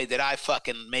boy, did I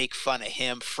fucking make fun of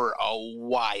him for a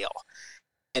while.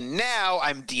 And now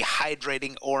I'm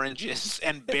dehydrating oranges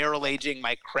and barrel aging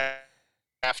my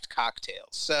craft cocktails.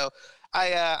 So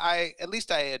I at least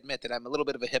I admit that I'm a little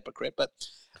bit of a hypocrite, but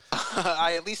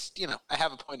I at least, I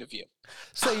have a point of view.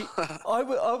 So I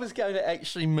was going to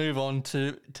actually move on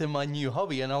to my new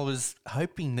hobby, and I was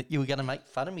hoping that you were going to make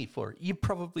fun of me for it. You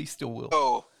probably still will.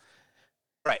 Oh,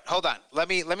 right. Hold on. Let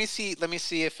me see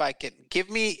if I can give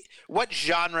me what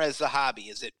genre is the hobby?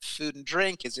 Is it food and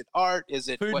drink? Is it art? Is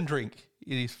it food and drink?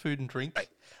 It is food and drink. Right.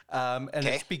 And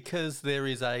Okay. it's because there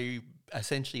is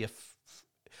essentially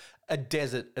a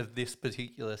desert of this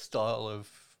particular style of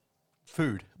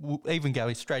food. We'll even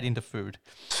go straight into food.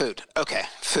 Food. Okay.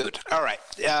 Food. All right.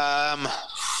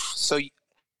 So is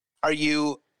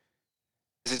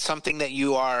it something that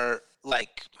you are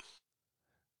like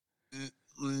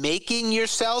making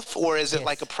yourself, or is it Yes.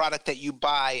 like a product that you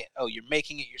buy? Oh, you're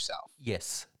making it yourself.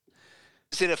 Yes.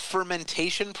 Is it a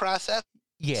fermentation process?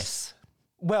 Yes.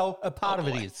 Well, a part of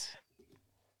it boy. is.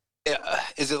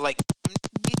 Is it like,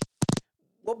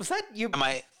 What was that? Your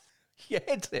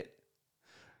headset.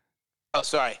 oh,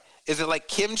 sorry. Is it like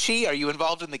kimchi? Are you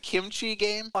involved in the kimchi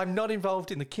game? I'm not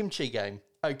involved in the kimchi game.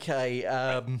 Okay.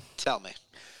 Tell me.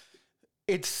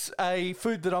 It's a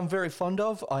food that I'm very fond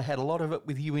of. I had a lot of it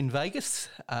with you in Vegas.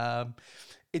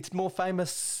 It's more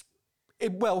famous.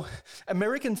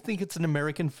 Americans think it's an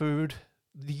American food.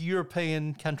 The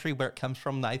European country where it comes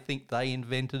from, they think they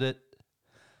invented it.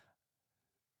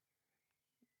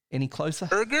 Any closer?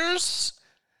 Burgers?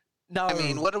 No. I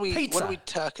mean, what are we Pizza.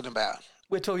 talking about?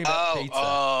 We're talking about pizza.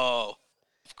 Oh,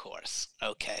 of course.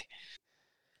 Okay.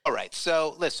 All right.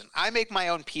 So listen, I make my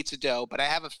own pizza dough, but I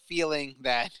have a feeling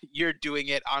that you're doing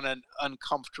it on an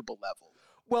uncomfortable level.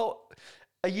 Well,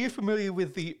 are you familiar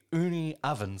with the Uni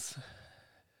ovens?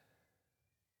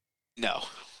 No.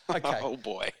 Okay. Oh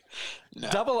boy. No.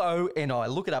 OONI.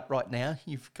 Look it up right now.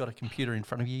 You've got a computer in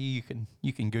front of you.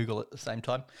 You can Google it at the same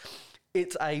time.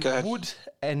 It's a Go ahead. wood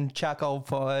and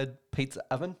charcoal-fired pizza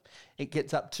oven. It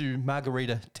gets up to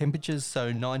margarita temperatures,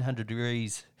 so 900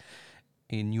 degrees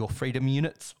in your freedom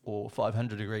units or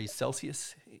 500 degrees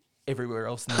Celsius everywhere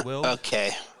else in the world.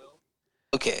 Okay.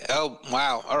 Oh,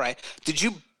 wow. All right. Did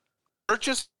you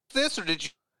purchase this, or did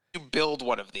you build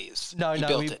one of these? No, You no,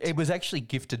 built it was actually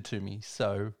gifted to me.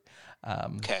 So,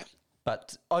 Okay.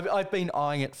 but I've been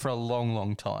eyeing it for a long,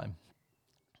 long time.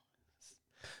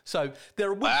 So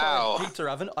they're a wood-fired Wow. pizza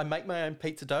oven. I make my own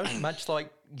pizza dough, much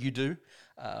like you do.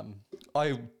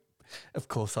 Of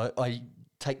course, I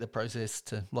take the process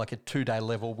to like a 2-day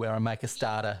level where I make a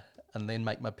starter and then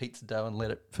make my pizza dough and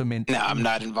let it ferment. No, I'm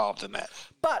not involved in that.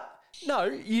 But no,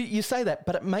 you say that,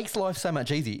 but it makes life so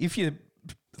much easier. If you're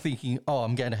thinking, oh,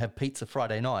 I'm going to have pizza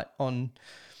Friday night, on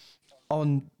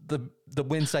the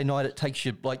Wednesday night, it takes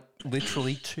you like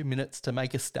literally 2 minutes to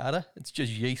make a starter. It's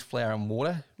just yeast, flour, and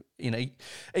water in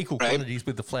equal Right. quantities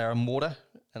with the flour and water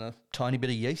and a tiny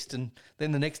bit of yeast. And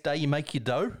then the next day you make your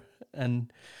dough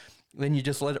and then you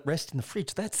just let it rest in the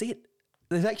fridge. That's it.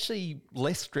 There's actually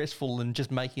less stressful than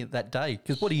just making it that day.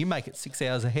 Because what do you make it 6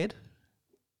 hours ahead?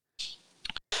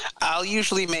 I'll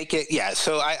usually make it. Yeah.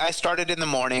 So I started in the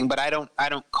morning, but I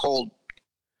don't cold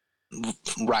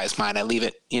rise mine. I leave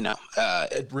it,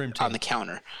 At room temp. on the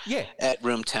counter. Yeah. At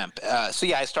room temp. So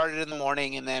yeah, I started in the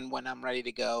morning, and then when I'm ready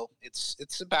to go,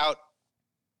 it's about,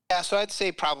 yeah. So I'd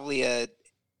say probably an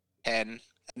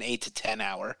 8 to 10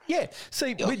 hour. Yeah,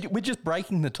 see, we're just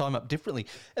breaking the time up differently.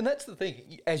 And that's the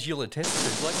thing, as you'll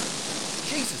attest to, like,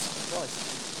 Jesus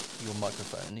Christ, your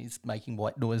microphone is making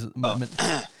white noise at the moment.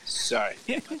 Sorry.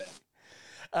 Yeah, my bad.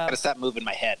 Gotta stop moving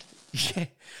my head. Yeah,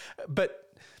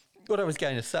 but what I was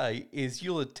going to say is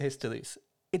you'll attest to this.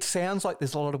 It sounds like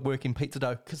there's a lot of work in pizza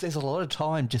dough because there's a lot of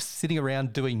time just sitting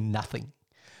around doing nothing.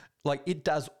 Like, it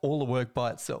does all the work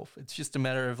by itself. It's just a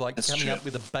matter of like coming up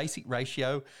with a basic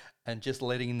ratio and just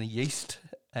letting the yeast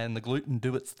and the gluten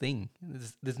do its thing.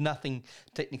 There's nothing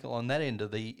technical on that end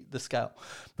of the scale.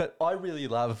 But I really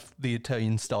love the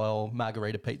Italian style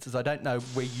margherita pizzas. I don't know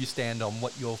where you stand on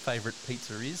what your favourite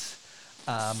pizza is.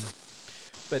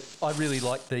 But I really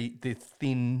like the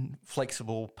thin,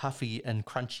 flexible, puffy and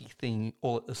crunchy thing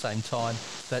all at the same time.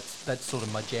 That's sort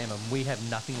of my jam. And we have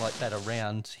nothing like that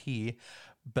around here.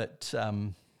 But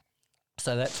so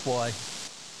that's why,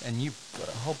 and you've got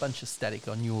a whole bunch of static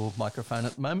on your microphone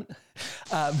at the moment.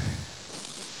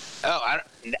 Oh,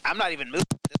 I'm not even moving.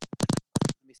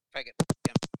 Let me see if I can.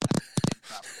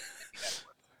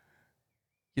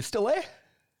 You still there?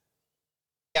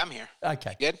 Yeah, I'm here.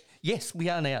 Okay. Good? Yes, we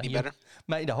are now. Any You better?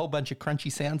 made a whole bunch of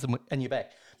crunchy sounds and you're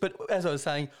back. But as I was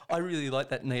saying, I really like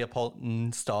that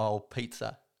Neapolitan style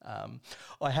pizza.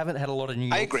 I haven't had a lot of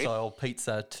New York style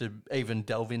pizza to even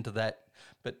delve into that,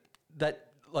 but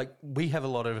we have a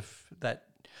lot of that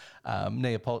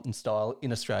Neapolitan style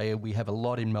in Australia. We have a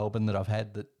lot in Melbourne that I've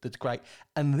had that's great.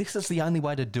 And this is the only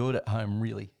way to do it at home,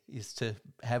 really, is to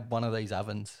have one of these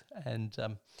ovens. And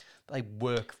they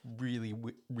work really,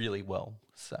 really well.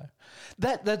 So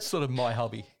that's sort of my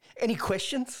hobby. Any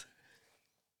questions?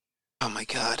 Oh my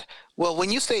God. Well,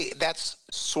 when you say that's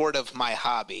sort of my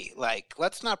hobby, like,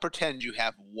 let's not pretend you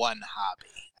have one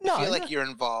hobby. No, I feel like you're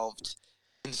involved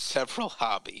in several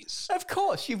hobbies. Of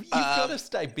course, you've got to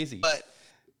stay busy. But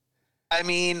I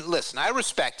mean, listen, I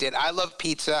respect it. I love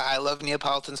pizza. I love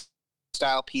Neapolitan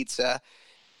style pizza.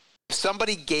 If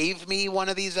somebody gave me one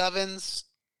of these ovens,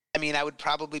 I mean, I would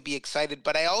probably be excited,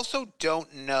 but I also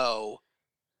don't know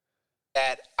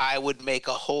that I would make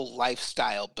a whole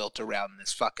lifestyle built around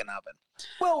this fucking oven.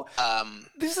 Well,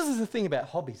 this is the thing about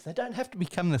hobbies. They don't have to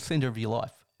become the center of your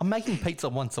life. I'm making pizza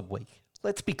once a week.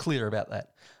 Let's be clear about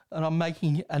that. And I'm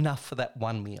making enough for that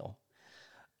one meal.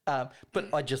 But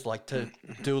I just like to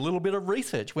do a little bit of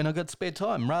research when I've got spare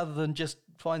time rather than just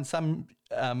find some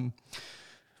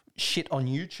shit on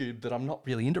YouTube that I'm not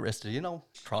really interested in. I'll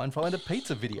try and find a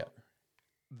pizza video.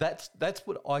 That's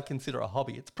what I consider a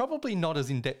hobby. It's probably not as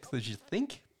in-depth as you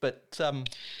think, but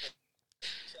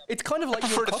it's kind of like I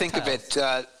prefer to think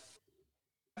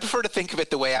of it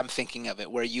the way I'm thinking of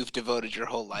it, where you've devoted your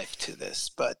whole life to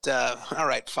this. But all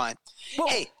right, fine. Well,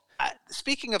 hey,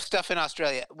 speaking of stuff in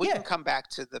Australia, we can come back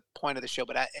to the point of the show,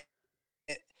 but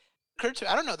it occurred to me,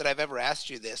 I don't know that I've ever asked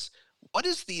you this. What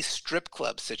is the strip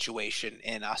club situation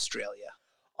in Australia?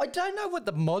 I don't know what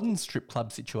the modern strip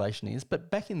club situation is,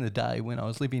 but back in the day when I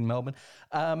was living in Melbourne,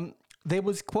 there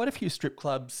was quite a few strip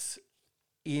clubs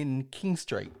in King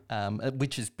Street,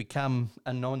 which has become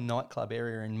a non-nightclub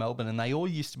area in Melbourne, and they all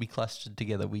used to be clustered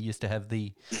together. We used to have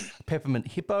the Peppermint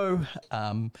Hippo,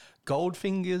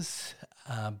 Goldfingers,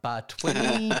 Bar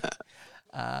 20,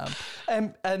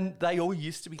 and they all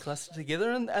used to be clustered together,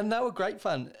 and they were great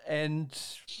fun. And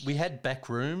we had back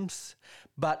rooms,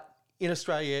 but in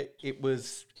Australia, it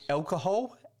was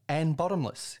alcohol and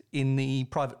bottomless in the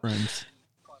private rooms.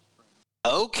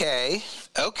 Okay.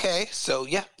 So,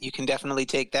 yeah, you can definitely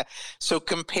take that. So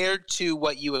compared to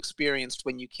what you experienced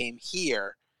when you came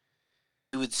here,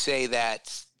 you would say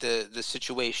that the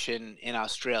situation in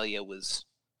Australia was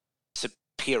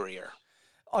superior.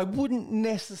 I wouldn't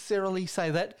necessarily say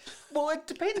that. Well, it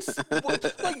depends.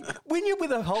 Like when you're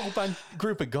with a whole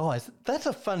group of guys, that's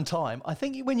a fun time. I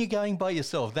think when you're going by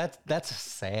yourself, that's a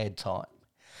sad time.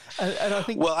 And I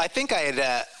think. Well, I think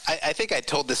I think I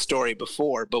told this story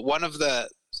before, but one of the,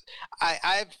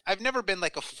 I've never been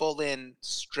like a full-in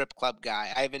strip club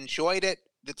guy. I've enjoyed it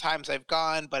the times I've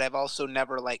gone, but I've also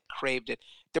never like craved it.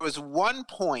 There was one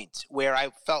point where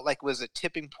I felt like it was a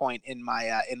tipping point in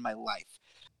my life,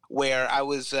 where I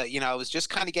was, I was just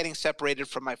kind of getting separated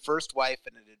from my first wife,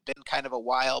 and it had been kind of a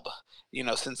while,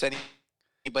 since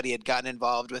anybody had gotten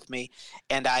involved with me.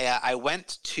 And I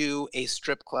went to a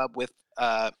strip club with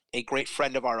a great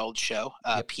friend of our old show,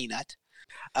 Peanut.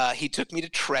 He took me to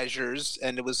Treasures,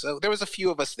 and there was a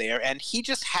few of us there, and he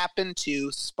just happened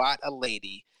to spot a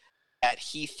lady that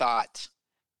he thought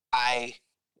I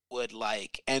would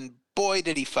like, and boy,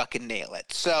 did he fucking nail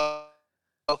it. So,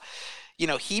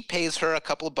 he pays her a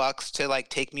couple of bucks to like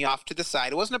take me off to the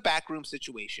side. It wasn't a backroom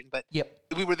situation, but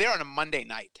we were there on a Monday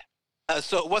night.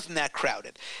 So it wasn't that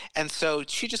crowded. And so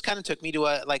she just kind of took me to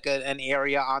an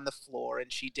area on the floor,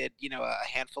 and she did, a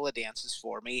handful of dances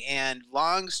for me. And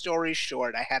long story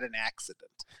short, I had an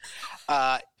accident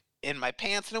in my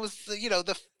pants. And it was,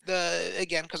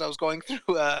 again, because I was going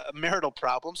through marital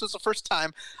problems. So it's the first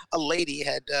time a lady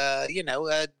had,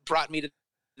 brought me to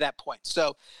that point.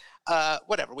 So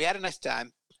whatever, we had a nice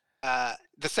time.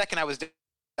 The second I was done,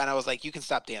 I was like, you can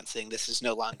stop dancing. This is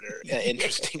no longer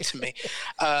interesting to me.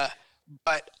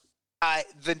 But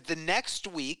the next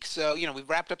week, so, we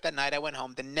wrapped up that night. I went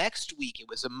home. The next week, it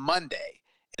was a Monday,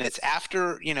 and it's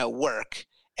after, work,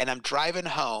 and I'm driving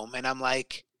home, and I'm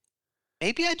like,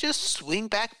 maybe I just swing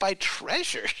back by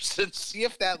Treasures and see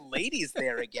if that lady's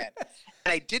there again.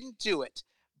 And I didn't do it.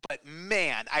 But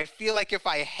man, I feel like if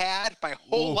I had, my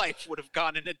whole life would have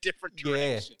gone in a different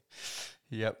direction.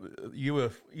 Yeah. You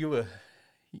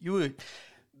were,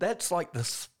 that's like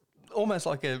this, almost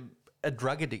like a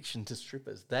drug addiction to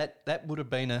strippers. That would have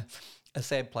been a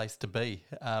sad place to be.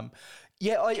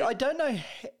 Yeah, I don't know.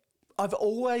 I've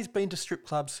always been to strip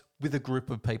clubs with a group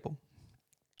of people.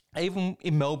 Even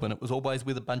in Melbourne, it was always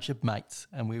with a bunch of mates,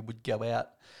 and we would go out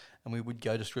and we would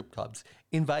go to strip clubs.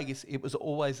 In Vegas, it was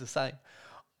always the same.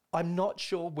 I'm not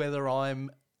sure whether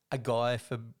I'm a guy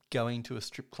for going to a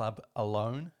strip club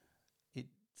alone.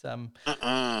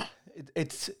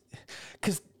 It's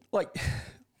because like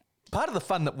part of the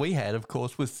fun that we had, of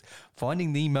course, was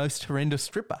finding the most horrendous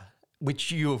stripper,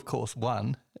 which you, of course,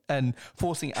 won, and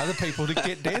forcing other people to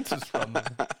get dances from them.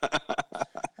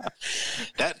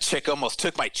 That chick almost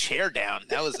took my chair down.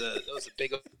 That was a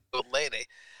big old lady.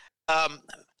 I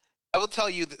will tell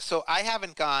you that, so I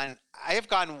have gone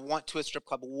to a strip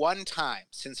club one time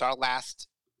since our last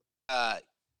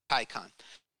Icon.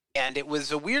 And it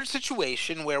was a weird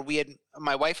situation where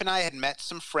my wife and I had met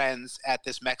some friends at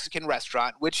this Mexican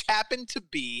restaurant, which happened to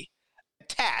be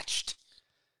attached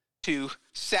to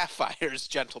Sapphire's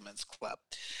Gentlemen's Club.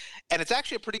 And it's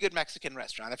actually a pretty good Mexican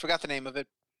restaurant. I forgot the name of it,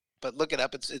 but look it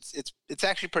up. It's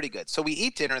actually pretty good. So we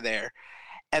eat dinner there,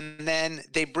 and then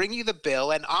they bring you the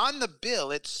bill, and on the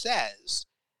bill it says,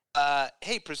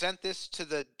 hey, present this to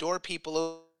the door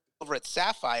people over at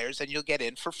Sapphire's and you'll get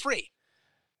in for free.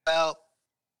 Well,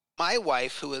 my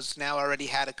wife, who has now already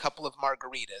had a couple of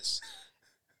margaritas,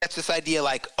 gets this idea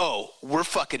like, oh, we're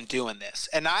fucking doing this.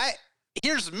 And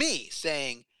here's me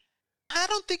saying, I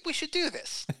don't think we should do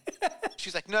this.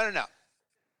 She's like, no.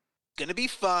 It's going to be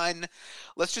fun.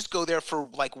 Let's just go there for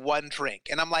like one drink.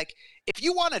 And I'm like, if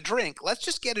you want a drink, let's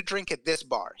just get a drink at this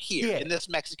bar here in this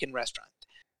Mexican restaurant.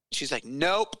 She's like,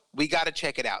 nope, we got to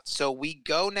check it out. So we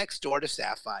go next door to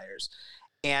Sapphire's,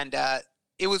 and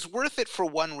it was worth it for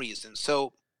one reason.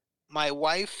 So my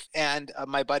wife and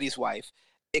my buddy's wife,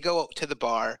 they go to the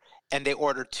bar and they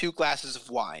order 2 glasses of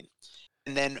wine.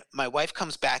 And then my wife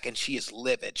comes back and she is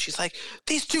livid. She's like,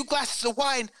 these 2 glasses of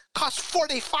wine cost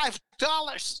 $45.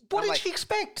 What did she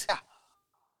expect? Yeah.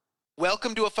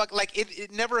 Welcome to a fuck. Like,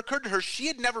 it never occurred to her. She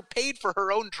had never paid for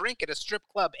her own drink at a strip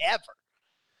club ever.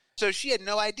 So she had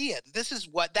no idea. That's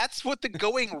what the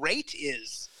going rate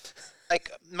is. Like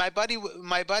my buddy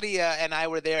and I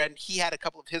were there, and he had a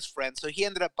couple of his friends. So he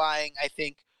ended up buying, I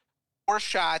think, 4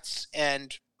 shots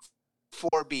and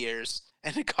 4 beers,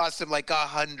 and it cost him like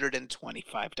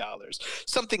 $125,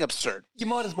 something absurd. You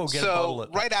might as well get a bottle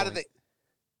at right that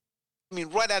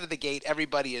out of the gate,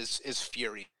 everybody is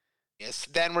furious.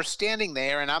 Then we're standing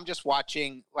there, and I'm just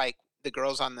watching like the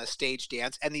girls on the stage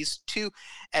dance, and these 2,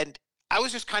 and I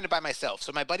was just kind of by myself.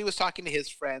 So my buddy was talking to his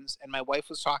friends, and my wife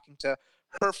was talking to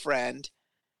her friend,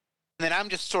 and then I'm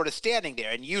just sort of standing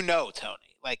there. And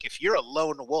Tony, like if you're a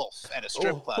lone wolf at a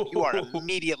strip club, you are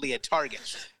immediately a target.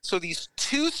 So these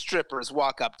 2 strippers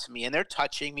walk up to me, and they're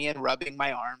touching me and rubbing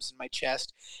my arms and my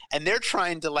chest, and they're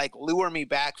trying to like lure me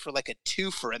back for like a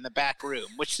twofer in the back room,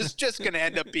 which is just going to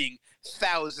end up being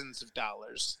thousands of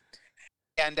dollars.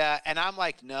 And I'm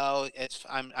like, no,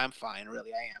 I'm fine,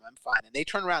 really, I'm fine. And they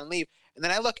turn around and leave. And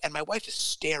then I look, and my wife is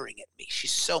staring at me.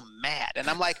 She's so mad. And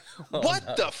I'm like,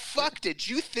 what the fuck did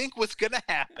you think was going to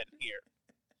happen here?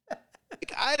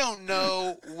 Like, I don't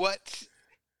know what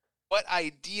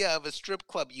idea of a strip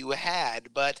club you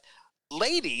had, but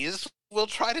ladies will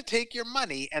try to take your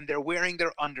money, and they're wearing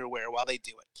their underwear while they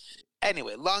do it.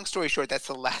 Anyway, long story short, that's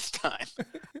the last time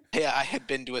I had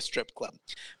been to a strip club.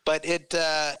 But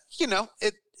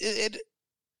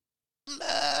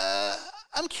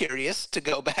I'm curious to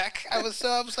go back. I was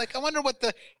like, I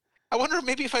wonder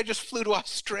maybe if I just flew to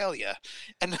Australia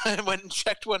and I went and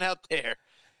checked one out there.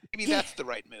 Maybe that's the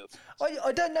right move.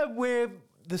 I don't know what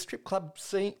the strip club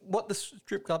scene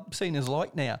is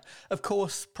like now. Of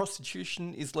course,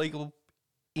 prostitution is legal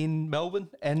in Melbourne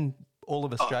and all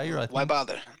of Australia, I think. Why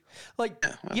bother? Like,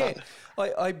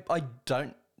 I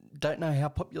don't know how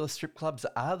popular strip clubs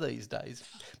are these days.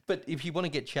 But if you want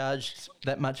to get charged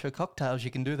that much for cocktails,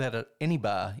 you can do that at any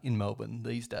bar in Melbourne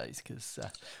these days, because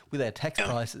with our tax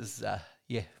prices,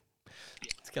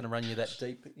 it's going to run you that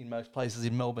deep in most places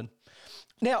in Melbourne.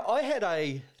 Now, I had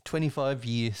a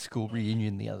 25-year school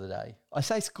reunion the other day. I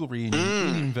say school reunion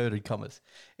in inverted commas.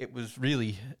 It was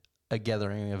really a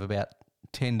gathering of about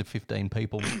 10 to 15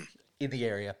 people in the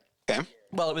area. Okay.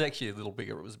 Well, it was actually a little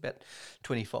bigger. It was about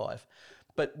 25.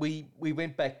 But we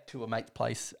went back to a mate's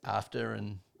place after,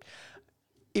 and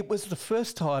it was the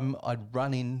first time I'd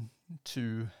run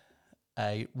into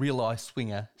a real-life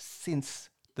swinger since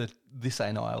the This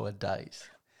Ain't Iowa days.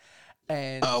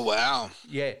 And oh, wow.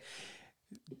 Yeah.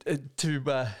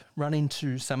 To run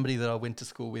into somebody that I went to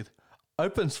school with,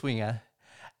 open swinger,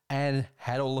 and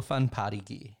had all the fun party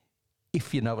gear,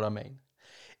 if you know what I mean.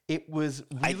 It was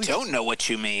really... I don't know what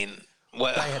you mean.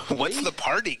 What's the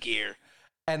party gear?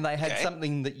 And they had Okay.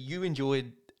 something that you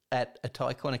enjoyed at a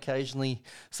Taikon occasionally,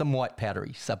 some white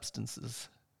powdery substances.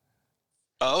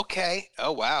 Okay.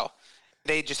 Oh wow.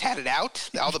 They just had it out.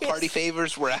 All the party Yes.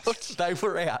 favors were out. They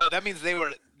were out. Oh, that means they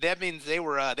were. That means they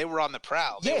were on the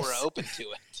prowl. They were Yes. open to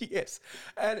it. Yes.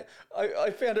 And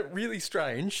I found it really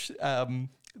strange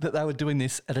that they were doing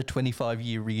this at a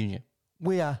 25-year reunion.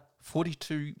 We are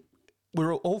 42.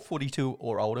 We're all 42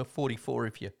 or older, 44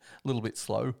 if you're a little bit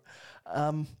slow.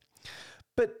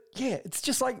 But yeah, it's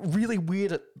just like really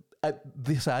weird at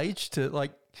this age to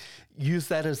like use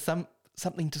that as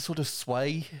something to sort of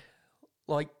sway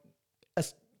like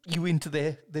you into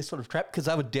their sort of trap, because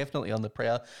they were definitely on the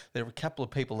prowl. There were a couple of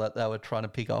people that they were trying to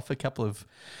pick off, a couple of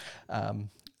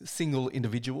single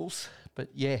individuals. But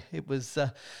yeah, it was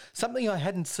something I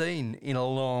hadn't seen in a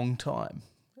long time,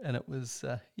 and it was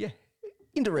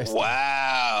interesting.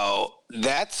 Wow,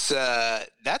 that's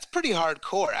pretty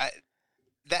hardcore.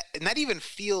 That even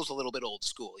feels a little bit old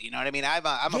school. You know what I mean? I'm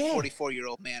a Yeah.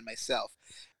 44-year-old man myself,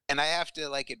 and I have to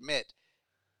like admit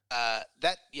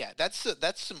that's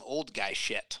some old guy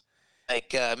shit.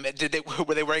 Like,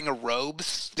 were they wearing a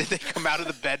robes? Did they come out of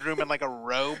the bedroom in like a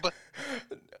robe?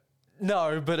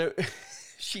 No, but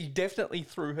she definitely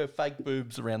threw her fake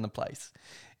boobs around the place.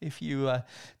 If you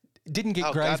didn't get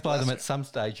Oh, grazed God by them bless at her. some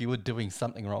stage, you were doing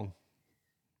something wrong.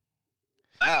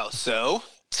 Wow. So,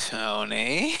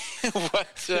 Tony,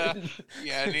 what? You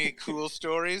got any cool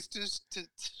stories to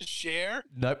share?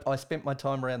 Nope, I spent my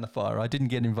time around the fire. I didn't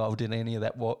get involved in any of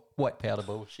that white powder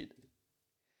bullshit.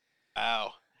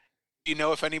 Wow. Do you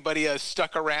know if anybody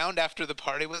stuck around after the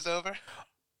party was over?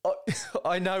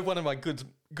 I know one of my good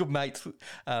mates.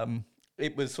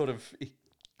 It was sort of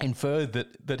inferred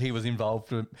that he was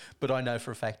involved, but I know for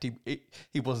a fact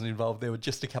he wasn't involved. There were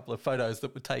just a couple of photos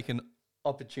that were taken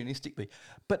opportunistically.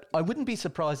 But I wouldn't be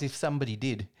surprised if somebody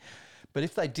did. But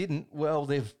if they didn't, well,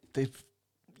 they've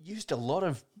used a lot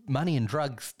of money and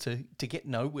drugs to get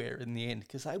nowhere in the end,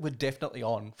 because they were definitely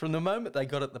on. From the moment they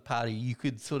got at the party, you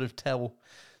could sort of tell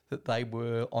that they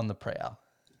were on the prowl.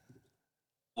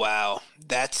 Wow,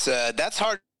 that's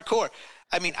hardcore.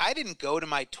 I mean, I didn't go to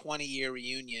my 20-year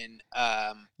reunion.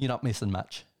 You're not missing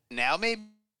much. Now maybe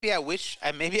I wish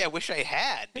I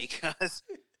had, because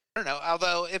I don't know.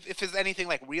 Although if it's anything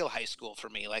like real high school for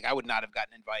me, like I would not have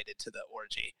gotten invited to the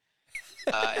orgy,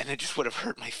 and it just would have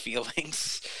hurt my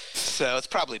feelings. So it's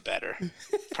probably better.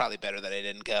 Probably better that I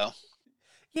didn't go.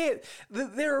 Yeah,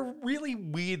 they're a really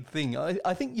weird thing.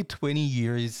 I think your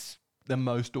 20-year is the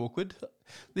most awkward.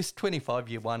 This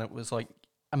 25-year one, it was like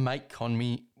a mate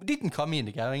didn't con me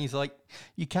into going. He's like,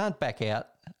 you can't back out.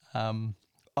 I'm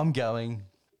going.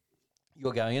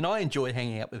 You're going. And I enjoyed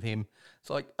hanging out with him. It's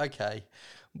like, okay,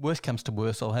 worst comes to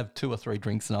worst, I'll have 2 or 3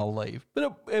 drinks and I'll leave.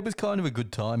 But it was kind of a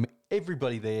good time.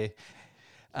 Everybody there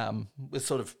was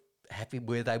sort of happy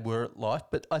where they were at life.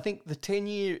 But I think the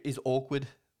 10-year is awkward.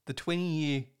 The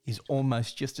 20-year is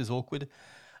almost just as awkward.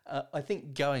 I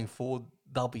think going forward,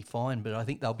 they'll be fine, but I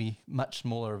think they'll be much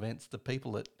smaller events. The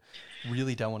people that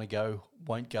really don't want to go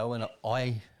won't go, and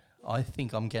I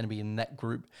think I'm going to be in that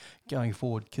group going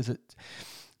forward, because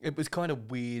it was kind of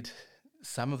weird,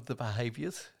 some of the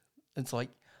behaviours. It's like,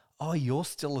 oh, you're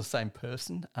still the same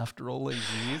person after all these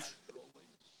years?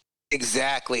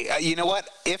 Exactly. You know what?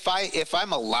 If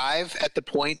I'm alive at the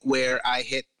point where I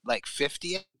hit like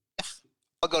 50th,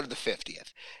 I'll go to the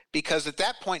 50th, because at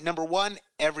that point, number one,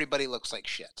 everybody looks like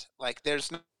shit. Like there's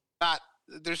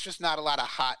just not a lot of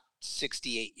hot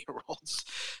 68-year-olds.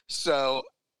 So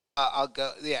I'll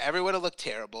go. Yeah, everyone will look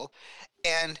terrible,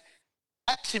 and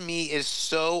that to me is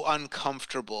so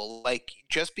uncomfortable. Like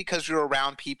just because you're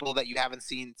around people that you haven't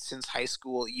seen since high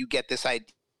school, you get this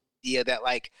idea that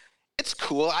like it's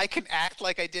cool. I can act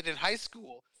like I did in high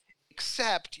school,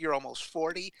 except you're almost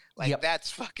 40. Like Yep.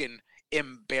 that's fucking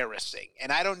embarrassing.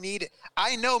 And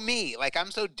I know me, like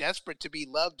I'm so desperate to be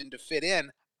loved and to fit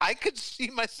in, I could see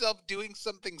myself doing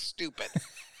something stupid.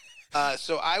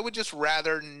 So I would just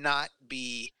rather not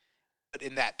be put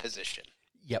in that position.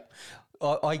 Yep,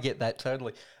 I get that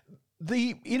totally.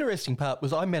 The interesting part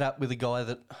was I met up with a guy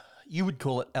that you would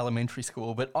call it elementary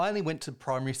school, but I only went to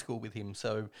primary school with him,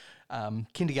 so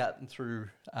kindergarten through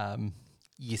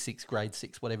year 6, grade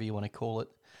 6, whatever you want to call it.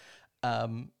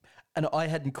 And I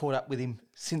hadn't caught up with him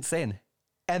since then.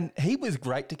 And he was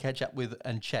great to catch up with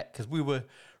and chat, because we were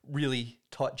really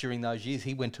tight during those years.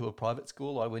 He went to a private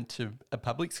school, I went to a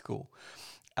public school.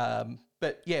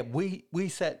 But yeah, we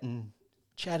sat and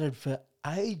chatted for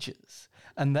ages,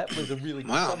 and that was a really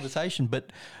good Wow. conversation.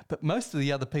 But most of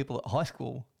the other people at high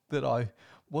school that I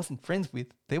wasn't friends with,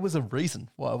 there was a reason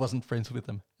why I wasn't friends with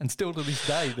them. And still to this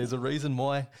day, there's a reason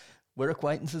why We're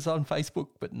acquaintances on Facebook,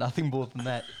 but nothing more than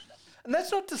that. And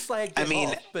that's not to slag them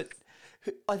off, but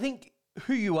I think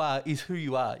who you are is who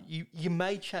you are. You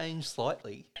may change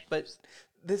slightly, but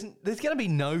there's going to be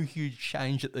no huge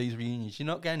change at these reunions. You're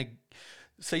not going to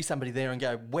see somebody there and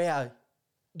go, wow,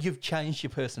 you've changed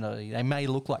your personality. They may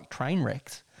look like train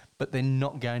wrecks, but they're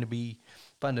not going to be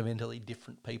fundamentally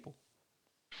different people.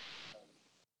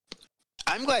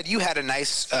 I'm glad you had a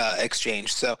nice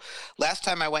exchange. So last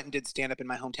time I went and did stand-up in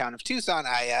my hometown of Tucson,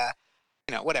 I,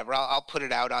 whatever, I'll put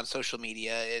it out on social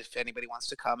media if anybody wants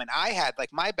to come. And I had,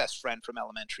 like, my best friend from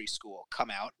elementary school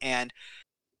come out. And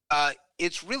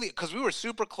it's really, because we were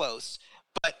super close,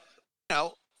 but,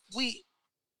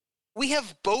 we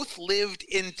have both lived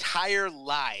entire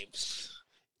lives.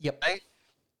 Yep. Right?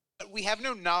 But we have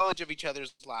no knowledge of each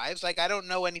other's lives. Like, I don't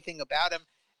know anything about him.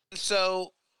 And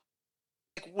so,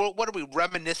 what are we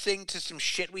reminiscing to some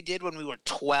shit we did when we were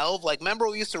 12? Like, remember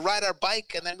we used to ride our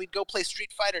bike and then we'd go play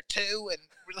Street Fighter 2? And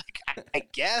we're like, I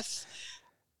guess.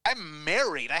 I'm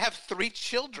married. I have 3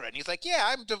 children. He's like, yeah,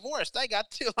 I'm divorced. I got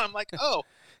 2. I'm like, oh,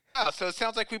 wow. So it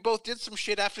sounds like we both did some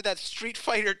shit after that Street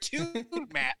Fighter 2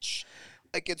 match.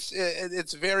 Like,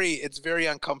 it's very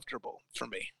uncomfortable for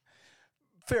me.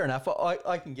 Fair enough.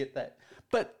 I can get that.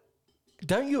 But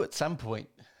don't you at some point...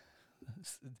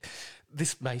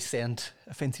 This may sound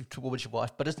offensive towards your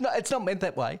wife, but it's not meant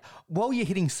that way. While you're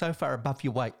hitting so far above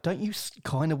your weight, don't you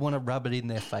kind of want to rub it in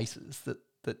their faces that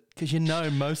because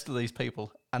most of these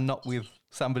people are not with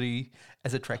somebody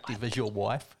as attractive as your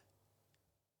wife?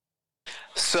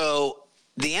 So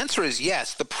the answer is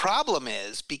yes. The problem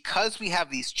is because we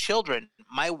have these children,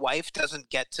 my wife doesn't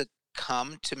get to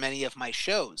come to many of my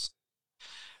shows.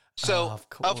 So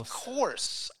of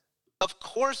course,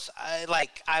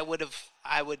 I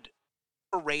would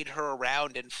parade her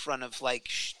around in front of like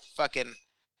fucking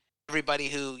everybody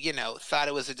who thought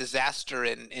it was a disaster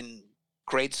in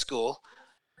grade school.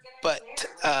 But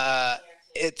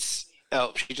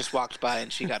she just walked by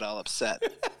and she got all upset.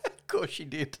 Of course she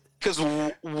did. Because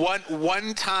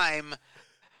one time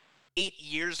 8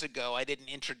 years ago I didn't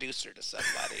introduce her to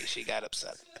somebody. She got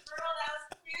upset. The girl that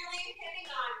was clearly hitting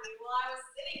on me while I was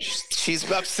sitting. She's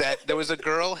upset. There was a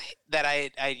girl that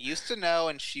I used to know,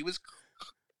 and she was,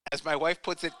 as my wife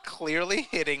puts it, clearly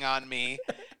hitting on me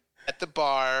at the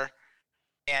bar,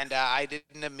 and I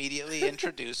didn't immediately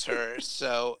introduce her.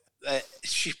 So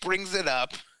she brings it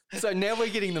up. So now we're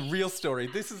getting the real story.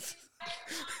 This is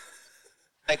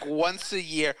like once a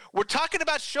year. We're talking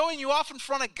about showing you off in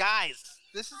front of guys.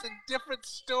 This is a different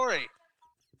story.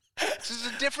 This is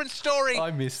a different story.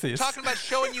 I miss this. Talking about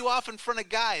showing you off in front of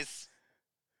guys.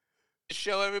 To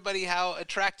show everybody how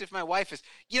attractive my wife is.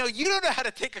 You don't know how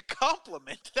to take a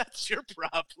compliment. That's your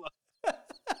problem.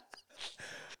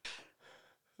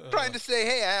 Trying to say,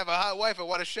 hey, I have a hot wife. I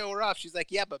want to show her off. She's like,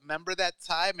 yeah, but remember that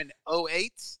time in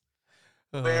 2008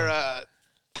 where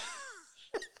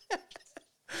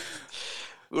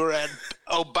we were at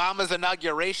Obama's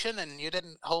inauguration and you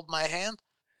didn't hold my hand?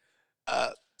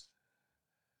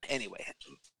 Anyway,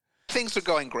 things are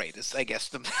going great is, I guess,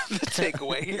 the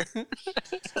takeaway here.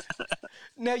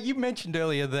 Now, you mentioned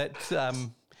earlier that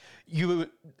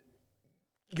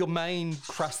your main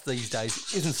crust these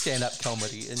days isn't stand-up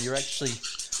comedy, and you're actually,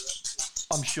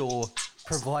 I'm sure,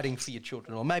 providing for your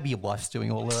children, or maybe your wife's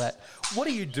doing all of that. What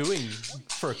are you doing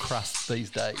for a crust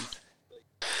these days?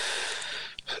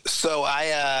 So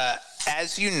I,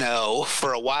 as you know,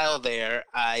 for a while there,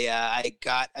 I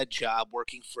got a job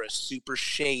working for a super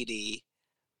shady,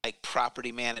 like,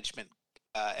 property management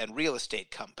and real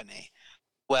estate company.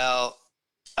 Well,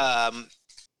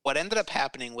 what ended up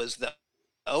happening was the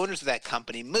owners of that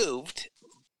company moved,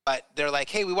 but they're like,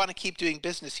 hey, we want to keep doing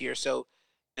business here. So,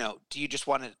 do you just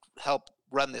want to help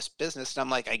run this business? And I'm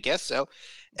like, I guess so.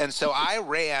 And so I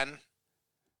ran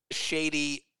a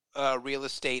shady real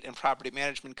estate and property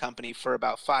management company for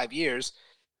about 5 years.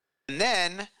 And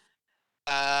then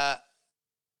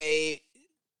they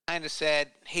kind of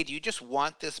said, hey, do you just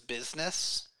want this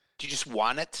business? Do you just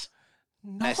want it?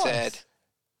 Nice. And I said,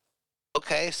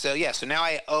 okay, so now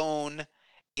I own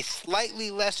a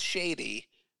slightly less shady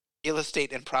real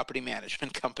estate and property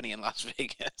management company in Las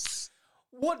Vegas.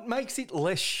 What makes it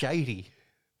less shady?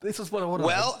 This is what I want to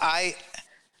know. Well,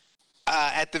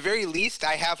 at the very least,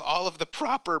 I have all of the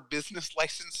proper business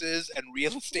licenses and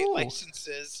real estate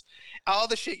licenses, all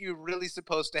the shit you're really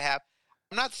supposed to have.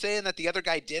 I'm not saying that the other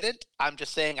guy didn't. I'm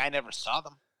just saying I never saw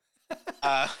them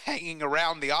hanging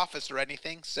around the office or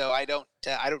anything. So I don't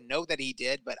know that he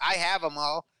did, but I have them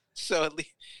all. So at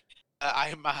least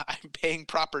I'm paying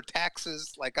proper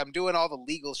taxes. Like, I'm doing all the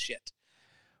legal shit.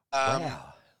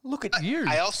 Wow. Look at you.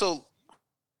 I also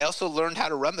I also learned how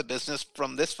to run the business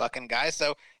from this fucking guy.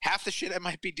 So half the shit I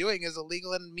might be doing is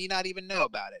illegal and me not even know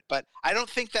about it. But I don't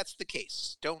think that's the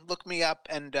case. Don't look me up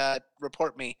and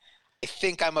report me. I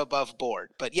think I'm above board.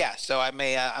 But yeah, so I'm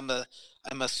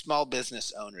a small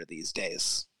business owner these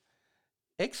days.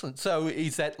 Excellent. So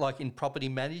is that like in property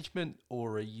management,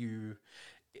 or are you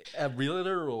a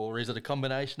realtor, or is it a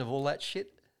combination of all that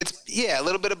shit? Yeah, a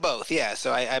little bit of both. Yeah,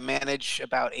 so I manage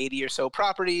about 80 or so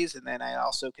properties, and then I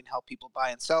also can help people buy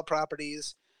and sell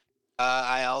properties.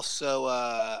 I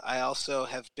also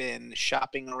have been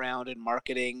shopping around and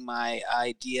marketing my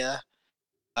idea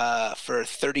for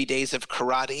 30 days of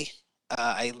karate.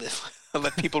 I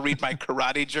let people read my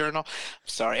karate journal. I'm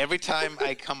sorry. Every time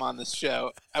I come on this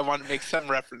show, I want to make some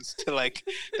reference to like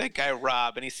that guy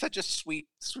Rob, and he's such a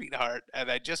sweetheart,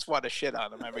 and I just want to shit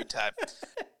on him every time.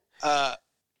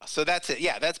 So that's it.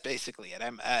 Yeah, that's basically it.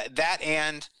 I'm that,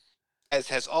 and as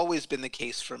has always been the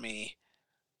case for me,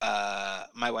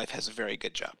 my wife has a very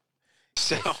good job.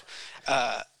 So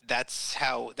that's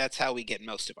how we get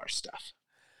most of our stuff.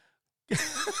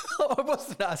 I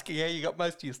wasn't asking how you got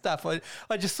most of your stuff.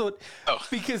 I just thought,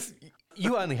 because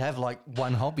you only have like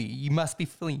one hobby, you must be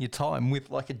filling your time with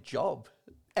like a job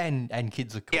and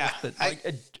kids, of course. Yeah, but like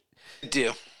I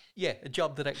do. Yeah, a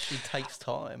job that actually takes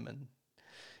time, and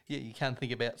yeah, you can't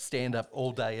think about stand up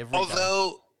all day every day.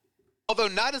 Although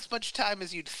not as much time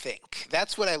as you'd think.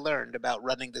 That's what I learned about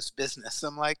running this business.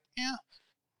 I'm like, yeah,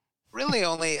 really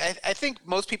only. I think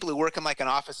most people who work in like an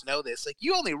office know this. Like,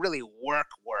 you only really work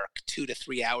 2 to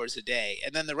 3 hours a day,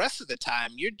 and then the rest of the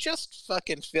time you're just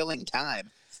fucking filling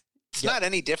time. It's not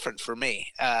any different for me.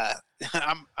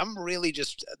 I'm really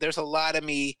just. There's a lot of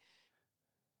me.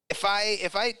 If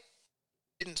I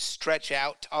didn't stretch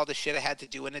out all the shit I had to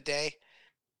do in a day,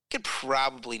 could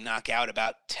probably knock out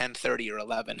about 10:30 or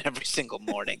 11 every single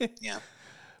morning. Yeah.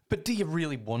 But do you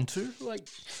really want to? Like,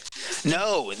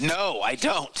 No, I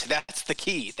don't. That's the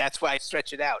key. That's why I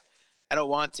stretch it out. I don't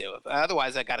want to.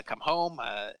 Otherwise, I got to come home.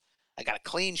 I got to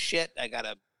clean shit. I got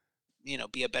to,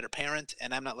 be a better parent.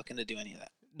 And I'm not looking to do any of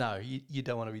that. No, you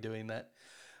don't want to be doing that.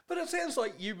 But it sounds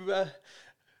like you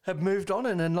have moved on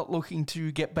and are not looking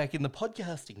to get back in the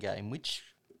podcasting game, which,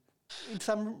 in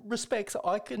some respects,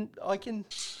 I can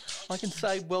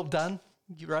say, well done.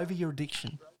 You're over your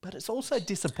addiction. But it's also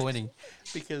disappointing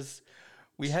because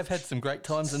we have had some great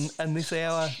times, and this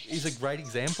hour is a great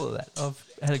example of that. I've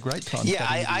had a great time. Yeah,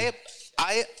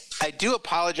 I do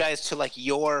apologize to like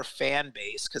your fan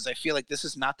base, because I feel like this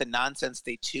is not the nonsense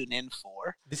they tune in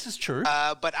for. This is true.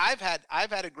 But I've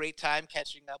had a great time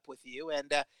catching up with you,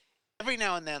 and every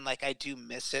now and then, like, I do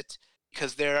miss it,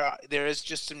 because there is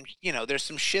just some, there's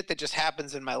some shit that just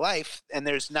happens in my life, and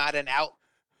there's not an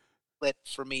outlet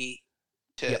for me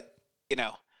to,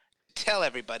 tell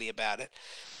everybody about it.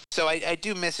 So I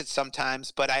do miss it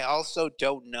sometimes, but I also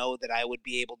don't know that I would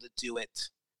be able to do it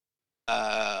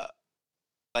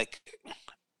like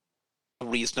a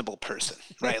reasonable person,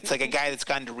 right? It's like a guy that's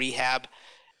gone to rehab,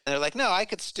 and they're like, no, I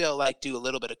could still like do a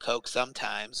little bit of coke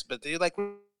sometimes, but they're like,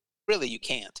 really, you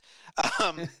can't.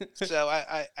 So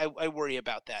I worry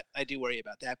about that. I do worry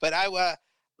about that. But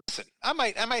listen, I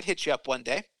might hit you up one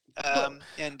day.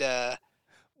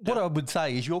 What I would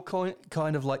say is you're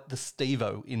kind of like the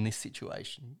Steve-O in this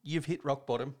situation. You've hit rock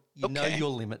bottom. You know your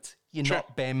limits. You're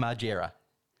not Bam Margera.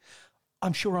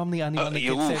 I'm sure I'm the only one that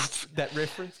gets that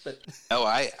reference. But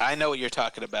I know what you're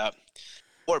talking about.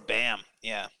 Or Bam,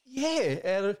 yeah.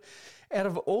 Yeah, out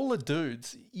of all the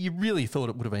dudes, you really thought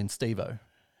it would have been Steve-O.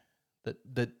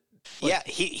 Yeah,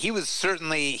 he was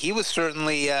certainly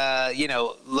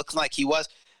looking like he was.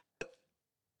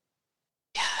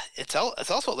 It's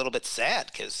also a little bit sad,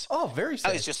 because very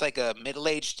sad. He's just like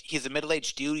he's a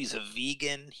middle-aged dude. He's a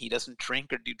vegan. He doesn't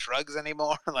drink or do drugs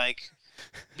anymore. Like,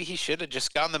 maybe he should have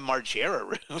just gone the Margera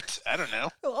route. I don't know.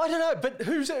 Well, I don't know, but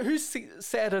who's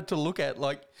sadder to look at?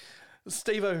 Like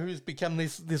Steve-O, who's become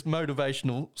this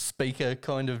motivational speaker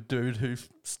kind of dude who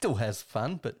still has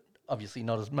fun, but obviously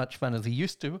not as much fun as he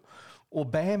used to, or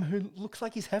Bam, who looks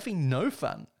like he's having no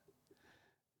fun.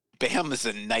 Bam is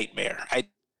a nightmare. I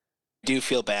do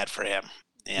feel bad for him.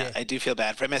 Yeah, I do feel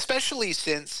bad for him, especially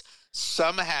since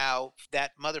somehow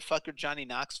that motherfucker Johnny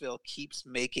Knoxville keeps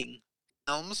making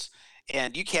films,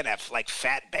 and you can't have like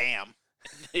fat Bam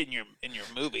in your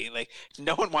movie. Like,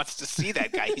 no one wants to see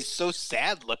that guy. He's so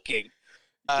sad looking.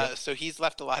 So he's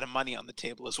left a lot of money on the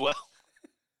table as well.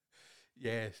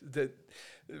 Yeah,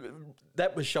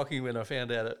 that was shocking when I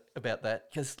found out about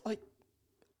that, because like,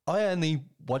 I only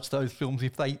watch those films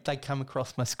if they come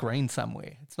across my screen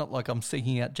somewhere. It's not like I'm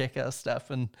seeking out Jackass stuff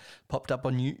and popped up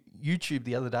on YouTube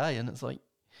the other day, and it's like,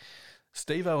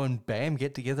 Steve-O and Bam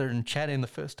get together and chat in the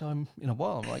first time in a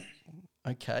while. I'm like,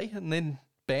 okay. And then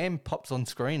Bam pops on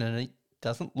screen and he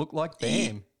doesn't look like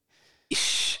Bam.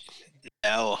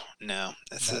 No.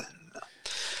 That's no.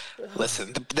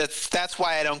 Listen, that's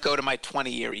why I don't go to my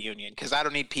 20-year reunion, because I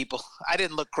don't need people. I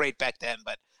didn't look great back then,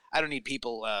 but I don't need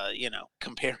people,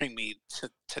 comparing me to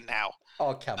now.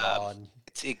 Oh, come on.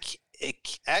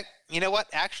 You know what?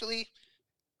 Actually,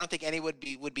 I don't think anyone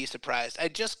would be surprised. I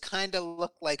just kind of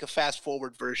look like a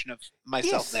fast-forward version of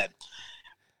myself then,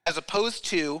 as opposed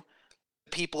to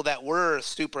people that were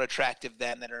super attractive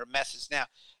then that are messes now.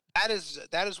 That is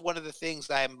one of the things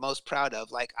that I'm most proud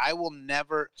of. Like, I will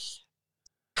never.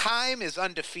 Time is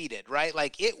undefeated, right?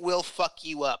 Like, it will fuck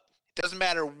you up. It doesn't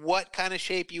matter what kind of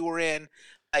shape you were in.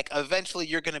 Like, eventually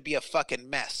you're going to be a fucking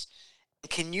mess.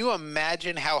 Can you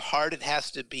imagine how hard it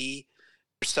has to be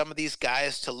for some of these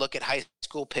guys to look at high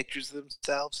school pictures of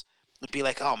themselves and be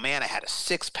like, oh man, I had a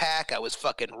six-pack. I was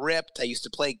fucking ripped. I used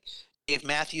to play Dave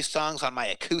Matthews songs on my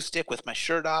acoustic with my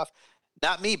shirt off.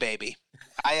 Not me, baby.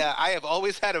 I have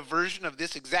always had a version of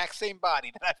this exact same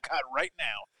body that I've got right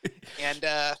now.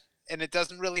 And it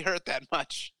doesn't really hurt that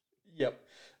much. Yep.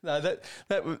 No, that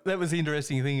was the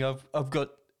interesting thing. I've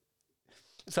got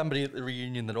somebody at the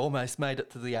reunion that almost made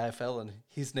it to the AFL, and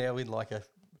he's now in like a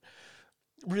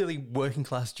really working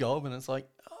class job, and it's like,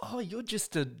 oh, you're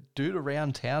just a dude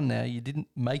around town now. You didn't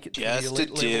make it to the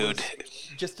elite level.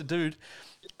 Just a dude.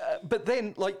 But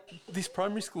then, like, this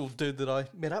primary school dude that I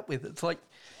met up with, it's like,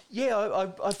 yeah,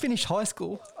 I finished high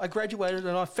school, I graduated,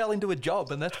 and I fell into a job,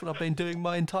 and that's what I've been doing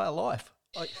my entire life.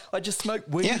 I just smoke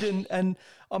weed and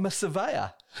I'm a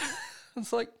surveyor.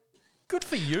 It's like, good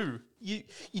for you. You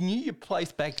knew your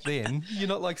place back then. You're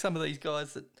not like some of these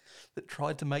guys that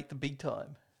tried to make the big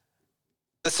time.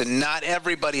 Listen, not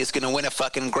everybody is going to win a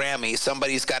fucking Grammy.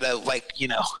 Somebody's got to,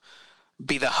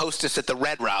 be the hostess at the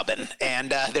Red Robin.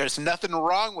 And there's nothing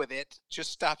wrong with it.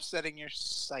 Just stop setting your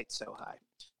sights so high.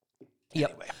 Yep.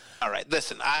 Anyway, all right.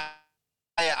 Listen, I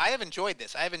have enjoyed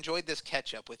this. I have enjoyed this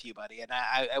catch-up with you, buddy, and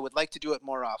I would like to do it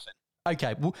more often.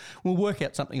 Okay, we'll work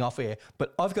out something off air,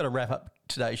 but I've got to wrap up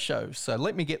today's show, so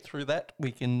let me get through that.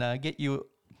 We can get you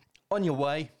on your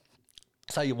way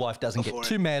so your wife doesn't get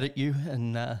too mad at you,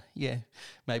 and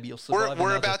maybe you'll survive.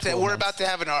 We're about to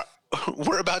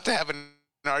have an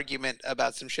argument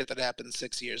about some shit that happened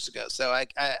 6 years ago, so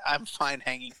I'm fine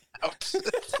hanging out.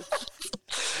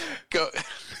 Go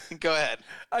ahead.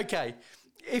 Okay.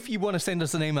 If you want to send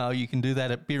us an email, you can do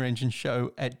that at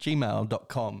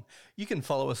beerengineshow@gmail.com. You can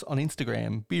follow us on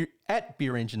Instagram, at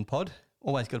beerenginepod.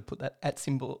 Always got to put that @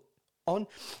 symbol on.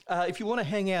 If you want to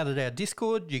hang out at our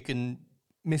Discord, you can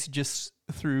message us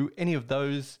through any of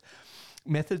those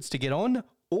methods to get on,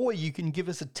 or you can give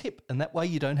us a tip, and that way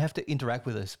you don't have to interact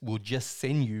with us. We'll just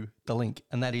send you the link,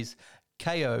 and that is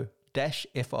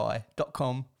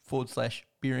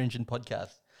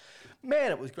ko-fi.com/beerenginepodcast.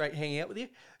 Man, it was great hanging out with you.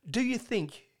 Do you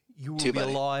think you will be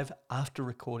alive after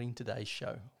recording today's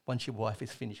show once your wife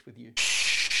is finished with you?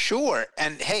 Sure.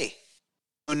 And hey,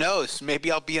 who knows?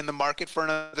 Maybe I'll be in the market for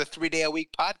another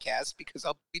 3-day-a-week podcast because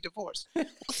I'll be divorced. We'll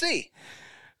see.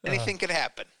 Anything could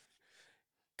happen.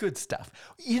 Good stuff.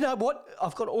 You know what?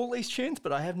 I've got all these tunes,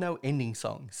 but I have no ending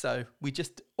song. So we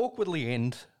just awkwardly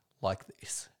end like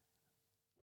this.